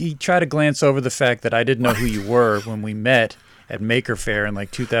 You try to glance over the fact that I didn't know who you were when we met at Maker Faire in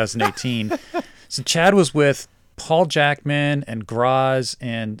like 2018. So Chad was with Paul Jackman and Graz,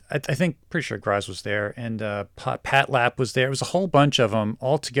 and pretty sure Graz was there, and Pat Lapp was there. It was a whole bunch of them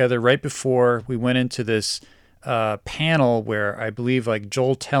all together right before we went into this panel where I believe like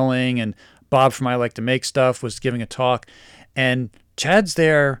Joel Telling and Bob from I Like to Make Stuff was giving a talk, and Chad's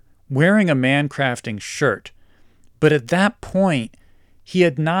there wearing a Mancrafting shirt. But at that point, he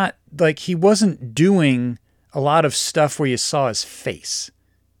wasn't doing a lot of stuff where you saw his face.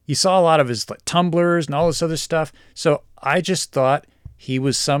 You saw a lot of his tumblers and all this other stuff. So I just thought he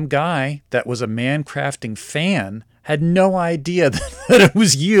was some guy that was a Mancrafting fan, had no idea that it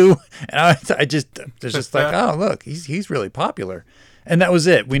was you. And I just like, oh, look, he's really popular. And that was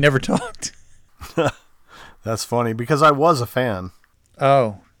it. We never talked. That's funny because I was a fan.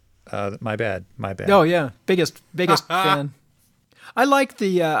 Oh, my bad. Oh yeah, biggest fan. I like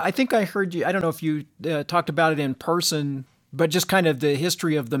the. I think I heard you. I don't know if you talked about it in person, but just kind of the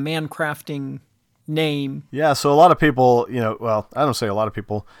history of the Mancrafting name. Yeah, so a lot of people, well, I don't say a lot of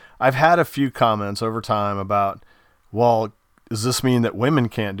people. I've had a few comments over time about, well, does this mean that women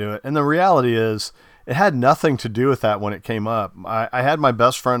can't do it? And the reality is, it had nothing to do with that when it came up. I had my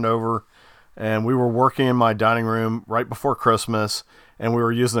best friend over, and we were working in my dining room right before Christmas, and we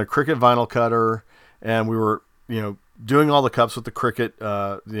were using a Cricut vinyl cutter, and we were, doing all the cups with the Cricut,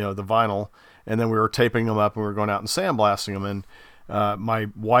 the vinyl, and then we were taping them up, and we were going out and sandblasting them. And my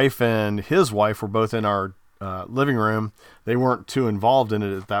wife and his wife were both in our living room. They weren't too involved in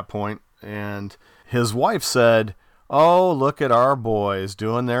it at that point. And his wife said, "Oh, look at our boys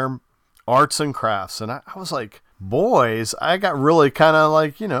doing their arts and crafts." And I was like, boys? I got really kind of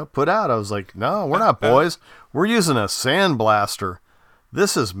like, put out. I was like, no, we're not boys. We're using a sandblaster.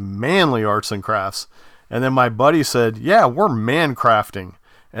 This is manly arts and crafts. And then my buddy said, yeah, we're man crafting.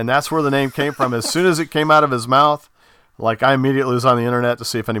 And that's where the name came from. As soon as it came out of his mouth, like I immediately was on the internet to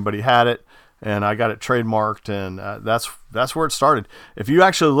see if anybody had it. And I got it trademarked, and that's where it started. If you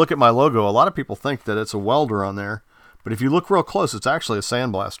actually look at my logo, a lot of people think that it's a welder on there. But if you look real close, it's actually a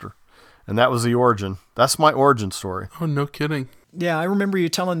sandblaster. And that was the origin. That's my origin story. Oh, no kidding. Yeah, I remember you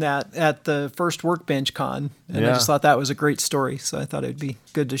telling that at the first Workbench Con, and I just thought that was a great story, so I thought it'd be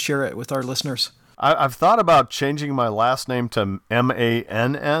good to share it with our listeners. I've thought about changing my last name to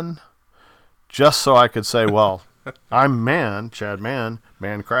M-A-N-N, just so I could say, well, I'm Chad Man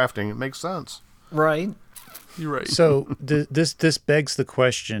crafting. It makes sense. Right. You're right. So this begs the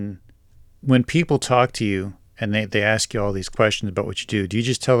question, when people talk to you and they ask you all these questions about what you do you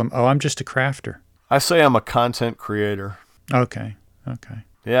just tell them, oh, I'm just a crafter? I say I'm a content creator. Okay.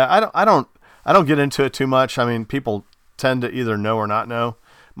 Yeah, I don't get into it too much. I mean, people tend to either know or not know.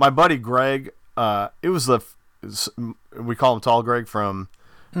 My buddy Greg, we call him Tall Greg from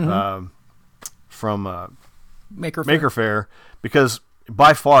Maker Faire, because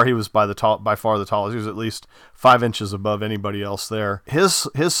by far he was by far the tallest. He was at least 5 inches above anybody else there. His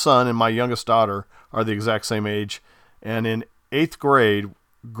son and my youngest daughter are the exact same age, and in 8th grade,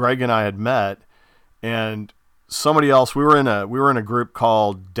 Greg and I had met, and somebody else. We were in a group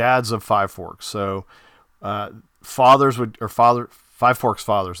called Dads of Five Forks. So Five Forks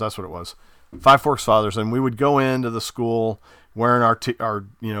Fathers. That's what it was. Five Forks Fathers, and we would go into the school wearing our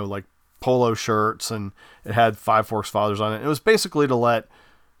like polo shirts, and it had Five Forks Fathers on it. It was basically to let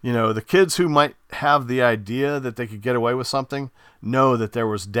the kids who might have the idea that they could get away with something know that there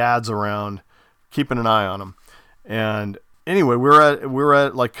was dads around keeping an eye on them. And anyway, we were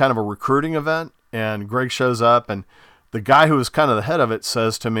at like kind of a recruiting event, and Greg shows up, and the guy who was kind of the head of it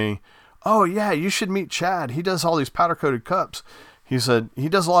says to me, "Oh yeah, you should meet Chad. He does all these powder coated cups." He said he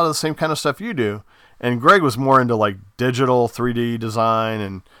does a lot of the same kind of stuff you do. And Greg was more into like digital 3D design,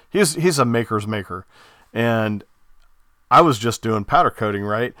 and he's a maker's maker. And I was just doing powder coating,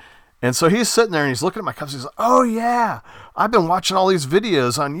 right? And so he's sitting there and he's looking at my cups. He's like, "Oh yeah, I've been watching all these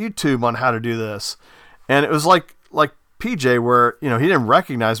videos on YouTube on how to do this." And it was like PJ, where he didn't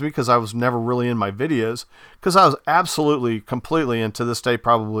recognize me because I was never really in my videos, because I was absolutely, completely, and to this day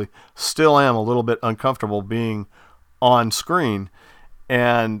probably still am a little bit uncomfortable being on screen.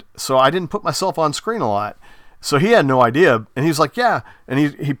 And so I didn't put myself on screen a lot. So he had no idea. And he's like, "Yeah." And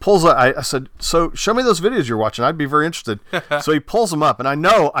he pulls up. I said, "So show me those videos you're watching. I'd be very interested." So he pulls them up, and I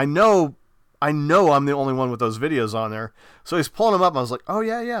know I'm the only one with those videos on there. So he's pulling them up, and I was like, "Oh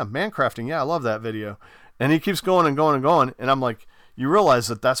yeah, man crafting. Yeah, I love that video." And he keeps going and going and going. And I'm like, "You realize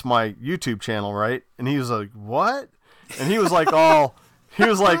that that's my YouTube channel, right?" And he was like, "What?" And he was like, he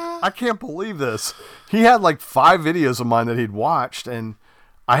was like, "I can't believe this." He had like 5 videos of mine that he'd watched, and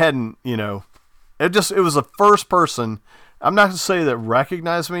I hadn't, it was the first person, I'm not going to say that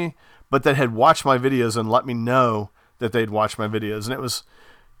recognized me, but that had watched my videos and let me know that they'd watched my videos. And it was,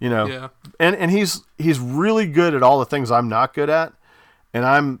 Yeah. and he's really good at all the things I'm not good at.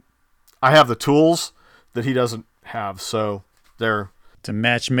 And I have the tools that he doesn't have. So it's a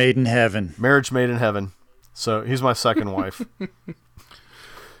match made in heaven. Marriage made in heaven. So he's my second wife.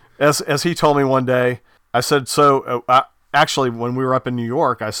 As he told me one day, I said, actually, when we were up in New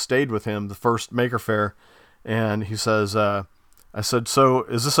York, I stayed with him the first Maker Faire, and he says, I said, "So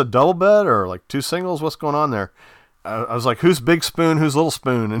is this a double bed or like 2 singles? What's going on there?" I was like, "Who's big spoon? Who's little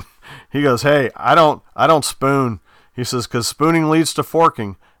spoon?" And he goes, "Hey, I don't spoon." He says, "'Cause spooning leads to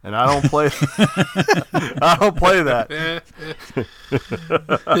forking, and I don't play, I don't play that."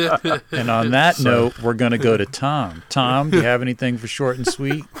 And on that note, we're going to go to Tom. Tom, do you have anything for short and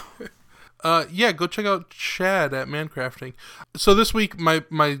sweet? Yeah, go check out Chad at Mancrafting. So this week, my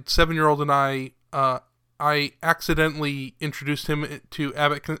 7-year-old and I accidentally introduced him to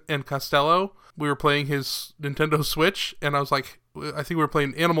Abbott and Costello. We were playing his Nintendo Switch, and I was like, I think we were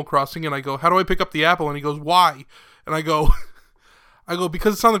playing Animal Crossing, and I go, "How do I pick up the apple?" And he goes, "Why?" And I go,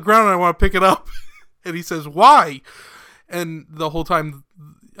 "Because it's on the ground and I want to pick it up." And he says, "Why?" And the whole time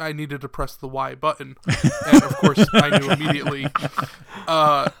I needed to press the Y button. And of course I knew immediately.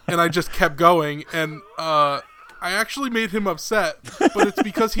 And I just kept going. And I actually made him upset, but it's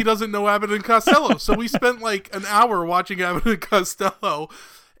because he doesn't know Abbott and Costello. So we spent like an hour watching Abbott and Costello.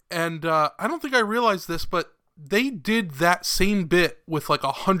 And I don't think I realized this, but they did that same bit with like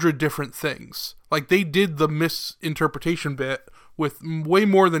 100 different things. Like they did the misinterpretation bit with way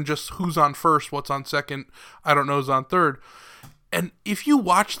more than just who's on first, what's on second, I don't know who's on third. And if you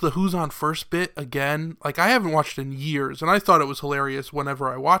watch the who's on first bit again, like I haven't watched it in years, and I thought it was hilarious whenever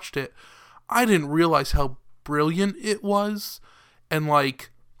I watched it, I didn't realize how brilliant it was. And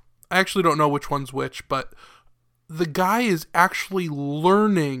like, I actually don't know which one's which, but the guy is actually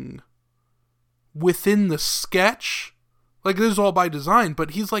learning within the sketch. Like, this is all by design,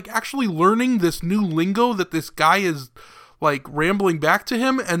 but he's like actually learning this new lingo that this guy is like rambling back to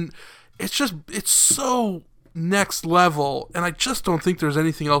him, and it's so next level, and I just don't think there's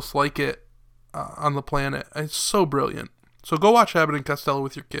anything else like it on the planet. It's so brilliant. So go watch Abbott and Costello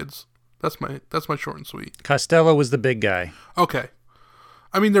with your kids. That's my short and sweet. Costello was the big guy. Okay.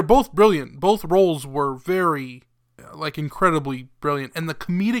 I mean, they're both brilliant. Both roles were very, like, incredibly brilliant. And the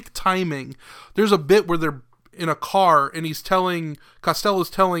comedic timing, there's a bit where they're in a car, and Costello's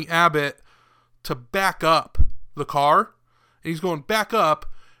telling Abbott to back up the car. And he's going, back up,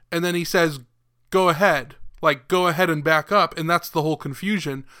 and then he says, go ahead. Like, go ahead and back up, and that's the whole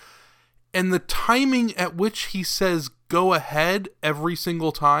confusion. And the timing at which he says, go ahead every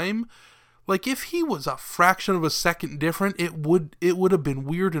single time, like, if he was a fraction of a second different, it would have been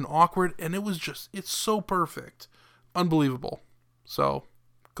weird and awkward, and it's so perfect. Unbelievable. So,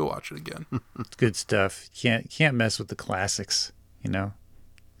 go watch it again. It's good stuff. Can't mess with the classics, you know?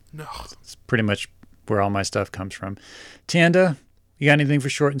 No. It's pretty much where all my stuff comes from. Tanda, you got anything for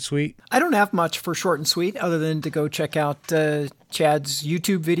short and sweet? I don't have much for short and sweet other than to go check out Chad's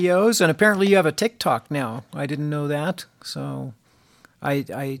YouTube videos. And apparently you have a TikTok now. I didn't know that. So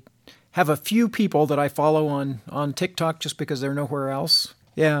I have a few people that I follow on TikTok just because they're nowhere else.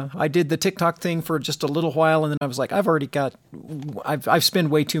 Yeah, I did the TikTok thing for just a little while, and then I was like, I've spent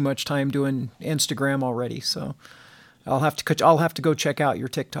way too much time doing Instagram already. So I'll have to go check out your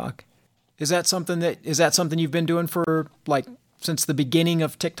TikTok. Is that something you've been doing for like since the beginning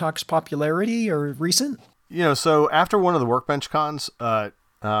of TikTok's popularity or recent? You know, so after one of the Workbench cons,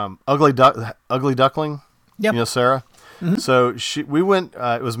 Ugly Duckling, yep. You know, Sarah. Mm-hmm. So we went,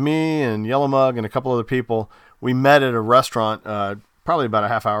 it was me and Yellow Mug and a couple other people. We met at a restaurant, probably about a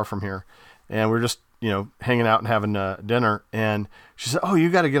half hour from here. And we were just, you know, hanging out and having dinner. And she said, oh,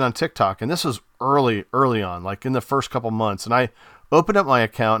 you got to get on TikTok. And this was early on, like in the first couple months. And I opened up my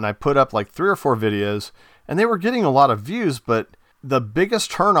account and I put up like 3 or 4 videos, and they were getting a lot of views. But the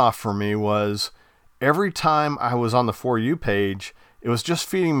biggest turnoff for me was every time I was on the For You page, it was just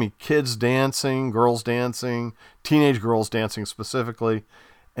feeding me kids dancing, girls dancing, teenage girls dancing specifically,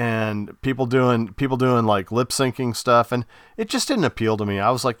 and people doing like lip syncing stuff. And it just didn't appeal to me.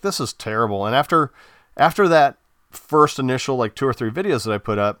 I was like, this is terrible. And after that first initial like 2 or 3 videos that I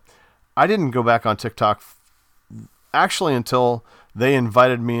put up, I didn't go back on TikTok actually until they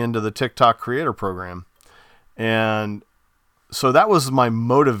invited me into the TikTok creator program. And so that was my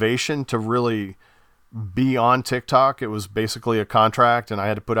motivation to really be on TikTok. It was basically a contract, and I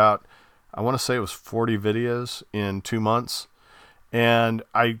had to put out, I want to say it was 40 videos in 2 months. And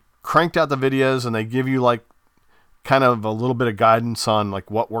I cranked out the videos, and they give you like kind of a little bit of guidance on like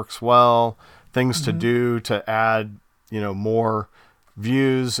what works well, things to do to add, you know, more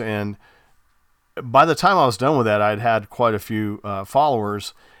views. And by the time I was done with that, I'd had quite a few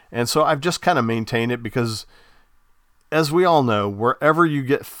followers. And so I've just kind of maintained it because, as we all know, wherever you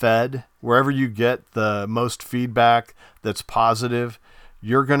get fed, wherever you get the most feedback that's positive,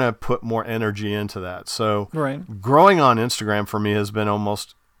 you're going to put more energy into that. So right. Growing on Instagram for me has been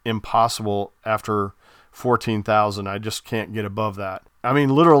almost impossible after 14,000. I just can't get above that. I mean,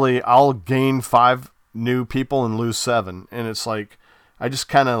 literally, I'll gain 5 new people and lose 7. And it's like, I just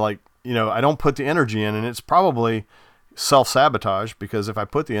kind of like, you know, I don't put the energy in, and it's probably self-sabotage because if I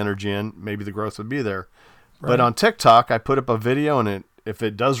put the energy in, maybe the growth would be there. Right. But on TikTok, I put up a video, and if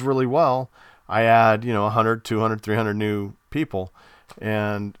it does really well, I add, you know, 100, 200, 300 new people.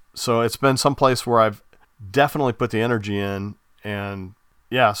 And so it's been some place where I've definitely put the energy in. And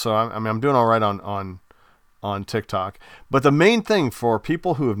yeah, so I'm doing all right on TikTok. But the main thing for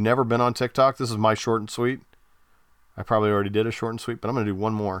people who have never been on TikTok, this is my short and sweet. I probably already did a short and sweet, but I'm going to do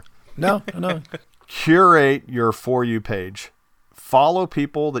one more. No. Curate your For You page. Follow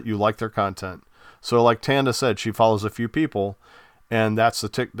people that you like their content. So like Tanda said, she follows a few people, and that's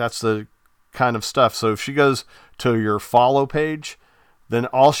the kind of stuff. So if she goes to your follow page, then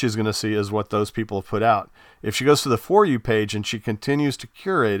all she's going to see is what those people have put out. If she goes to the For You page and she continues to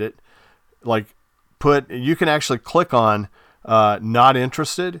curate it, you can actually click on not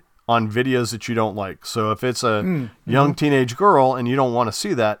interested on videos that you don't like. So if it's a young teenage girl and you don't want to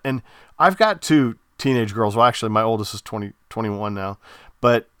see that, and I've got to teenage girls. Well, actually, my oldest is 21 now.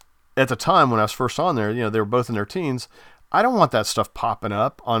 But at the time when I was first on there, they were both in their teens. I don't want that stuff popping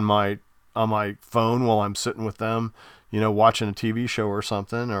up on my phone while I'm sitting with them, watching a TV show or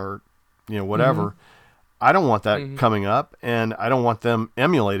something, or whatever. Mm-hmm. I don't want that coming up, and I don't want them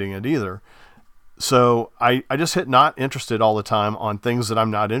emulating it either. So I just hit not interested all the time on things that I'm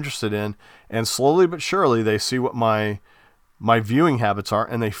not interested in, and slowly but surely they see what my viewing habits are,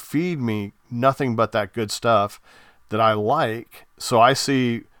 and they feed me nothing but that good stuff that I like. So I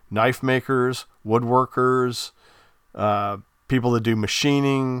see knife makers, woodworkers, people that do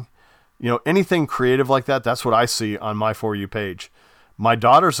machining, anything creative like that. That's what I see on my For You page. My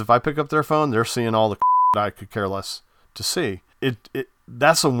daughters, if I pick up their phone, they're seeing all the that I could care less to see.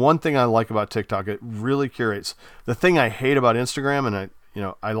 That's the one thing I like about TikTok. It really curates. The thing I hate about Instagram, and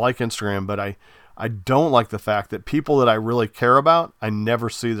I like Instagram, but I don't like the fact that people that I really care about, I never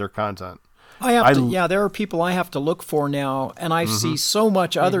see their content. There are people I have to look for now, and I see so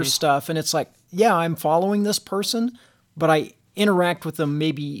much other stuff, and it's like, I'm following this person, but I interact with them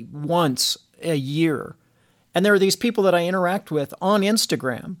maybe once a year. And there are these people that I interact with on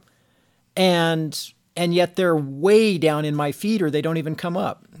Instagram, and yet they're way down in my feed, or they don't even come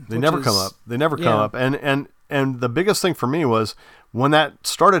up. They never come up. And the biggest thing for me was when that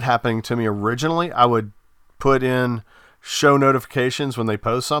started happening to me originally, I would put in show notifications when they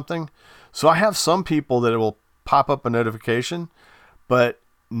post something. So I have some people that it will pop up a notification, but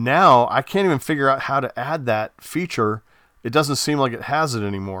now I can't even figure out how to add that feature. It doesn't seem like it has it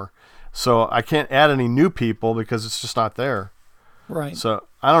anymore. So I can't add any new people because it's just not there. Right. So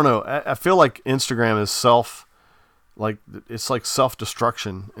I don't know. I feel like Instagram is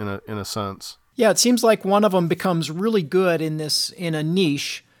self-destruction in a sense. Yeah, it seems like one of them becomes really good in a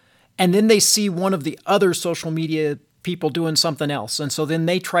niche, and then they see one of the other social media people doing something else, and so then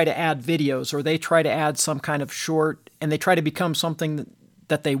they try to add videos, or they try to add some kind of short, and they try to become something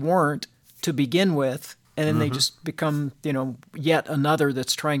that they weren't to begin with. And then they just become, yet another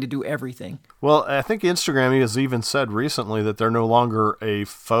that's trying to do everything. Well, I think Instagram has even said recently that they're no longer a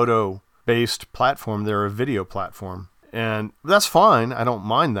photo-based platform. They're a video platform. And that's fine. I don't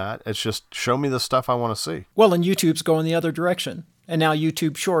mind that. It's just show me the stuff I want to see. Well, and YouTube's going the other direction. And now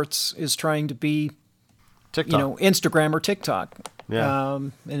YouTube Shorts is trying to be, TikTok. Instagram or TikTok. Yeah.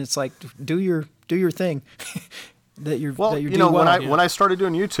 And it's like, do your thing. When I started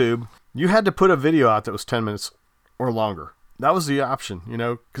doing YouTube, you had to put a video out that was 10 minutes or longer. That was the option,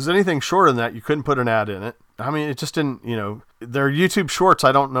 because anything shorter than that, you couldn't put an ad in it. I mean, it just didn't, their YouTube Shorts,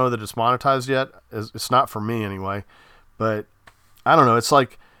 I don't know that it's monetized yet. It's not for me anyway. But I don't know. It's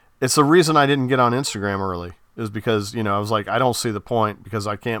like, it's the reason I didn't get on Instagram early is because, I was like, I don't see the point because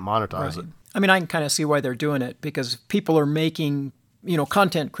I can't monetize it. I mean, I can kind of see why they're doing it, because people are making,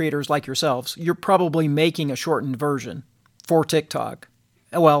 content creators like yourselves. You're probably making a shortened version for TikTok.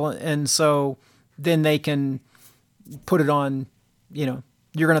 Well, and so then they can put it on, you're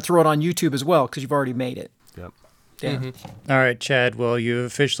going to throw it on YouTube as well because you've already made it. Yep. Yeah. All right, Chad. Well, you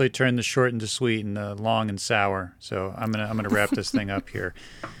officially turned the short into sweet and the long and sour. So I'm gonna wrap this thing up here.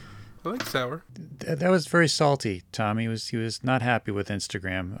 I like sour. That was very salty, Tom. He was not happy with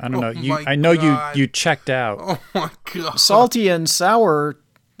Instagram. I don't know. You checked out. Oh my god. Salty and sour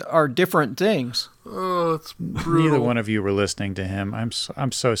are different things. Oh, it's brutal. Neither one of you were listening to him.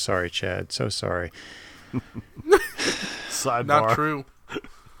 I'm so sorry, Chad. So sorry. Sidebar. Not true.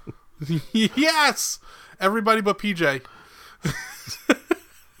 Yes! Everybody but PJ.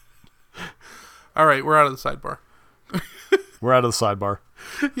 All right, we're out of the sidebar. We're out of the sidebar.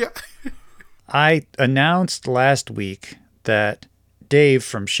 Yeah. I announced last week that Dave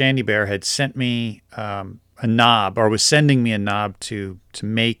from Shandy Bear had sent me a knob, or was sending me a knob to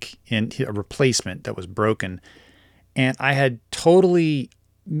make a replacement that was broken. And I had totally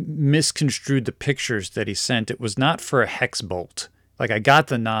misconstrued the pictures that he sent. It was not for a hex bolt. Like, I got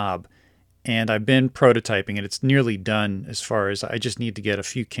the knob and I've been prototyping it. It's nearly done as far as I just need to get a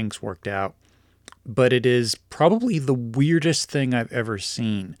few kinks worked out. But it is probably the weirdest thing I've ever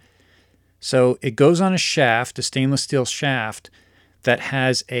seen. So it goes on a shaft, a stainless steel shaft, that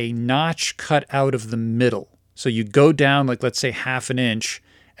has a notch cut out of the middle. So you go down, like, let's say half an inch,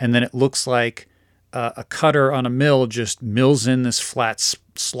 and then it looks like a cutter on a mill just mills in this flat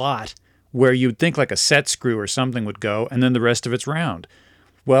slot where you'd think like a set screw or something would go, and then the rest of it's round.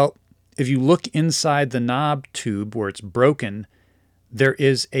 Well, if you look inside the knob tube where it's broken, there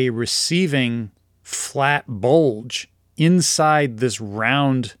is a receiving flat bulge inside this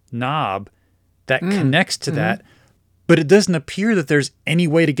round knob that connects to that, but it doesn't appear that there's any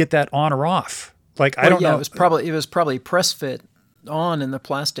way to get that on or off. Like, I don't know. It was probably press fit. on and the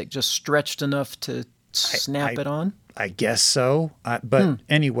plastic just stretched enough to snap it on? I guess so. But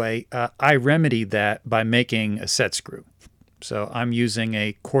anyway, I remedied that by making a set screw. So I'm using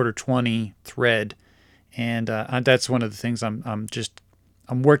a 1/4-20 thread, and that's one of the things I'm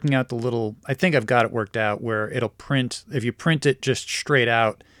working out the little. I think I've got it worked out where it'll print. If you print it just straight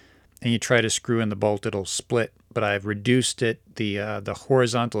out, and you try to screw in the bolt, it'll split. But I've reduced it the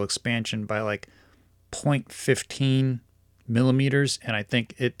horizontal expansion by like 0.15 millimeters, and I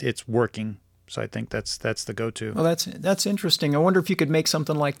think it's working. So I think that's the go-to. Well, that's interesting. I wonder if you could make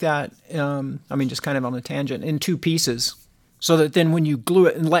something like that. Just kind of on a tangent, in 2 pieces, so that then when you glue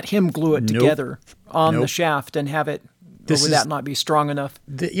it and let him glue it together on the shaft and have it, would that not be strong enough?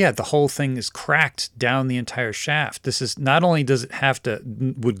 The whole thing is cracked down the entire shaft. This is not only does it have to,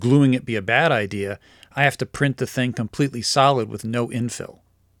 would gluing it be a bad idea, I have to print the thing completely solid with no infill.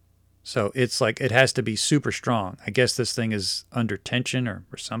 So it's like it has to be super strong. I guess this thing is under tension or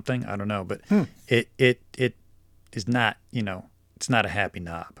something. I don't know, but it is not, it's not a happy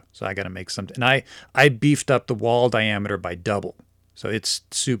knob. So I got to make something. And I beefed up the wall diameter by double. So it's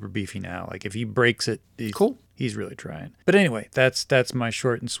super beefy now. Like if he breaks it, he's really trying. But anyway, that's my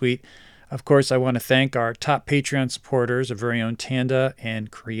short and sweet. Of course, I want to thank our top Patreon supporters, our very own Tanda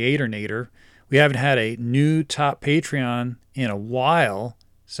and CreatorNator. We haven't had a new top Patreon in a while.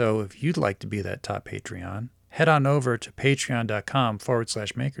 So if you'd like to be that top Patreon, head on over to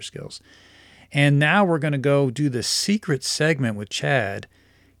patreon.com/makerskills. And now we're going to go do the secret segment with Chad.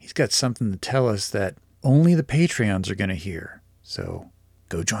 He's got something to tell us that only the Patreons are going to hear. So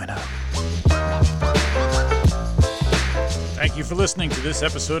go join up. Thank you for listening to this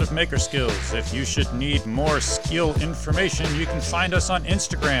episode of Maker Skills. If you should need more skill information, you can find us on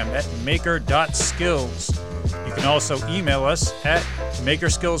Instagram at maker.skills. You can also email us at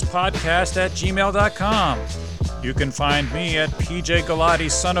makerskillspodcast@gmail.com. You can find me at PJ Galati,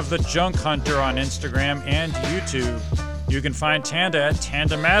 son of the Junk Hunter, on Instagram and YouTube. You can find Tanda at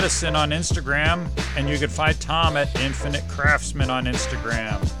Tanda Madison on Instagram, and you can find Tom at Infinite Craftsman on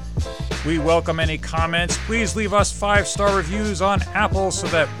Instagram. We welcome any comments. Please leave us 5-star reviews on Apple so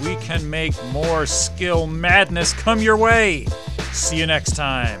that we can make more skill madness come your way. See you next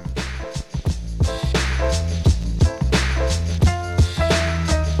time.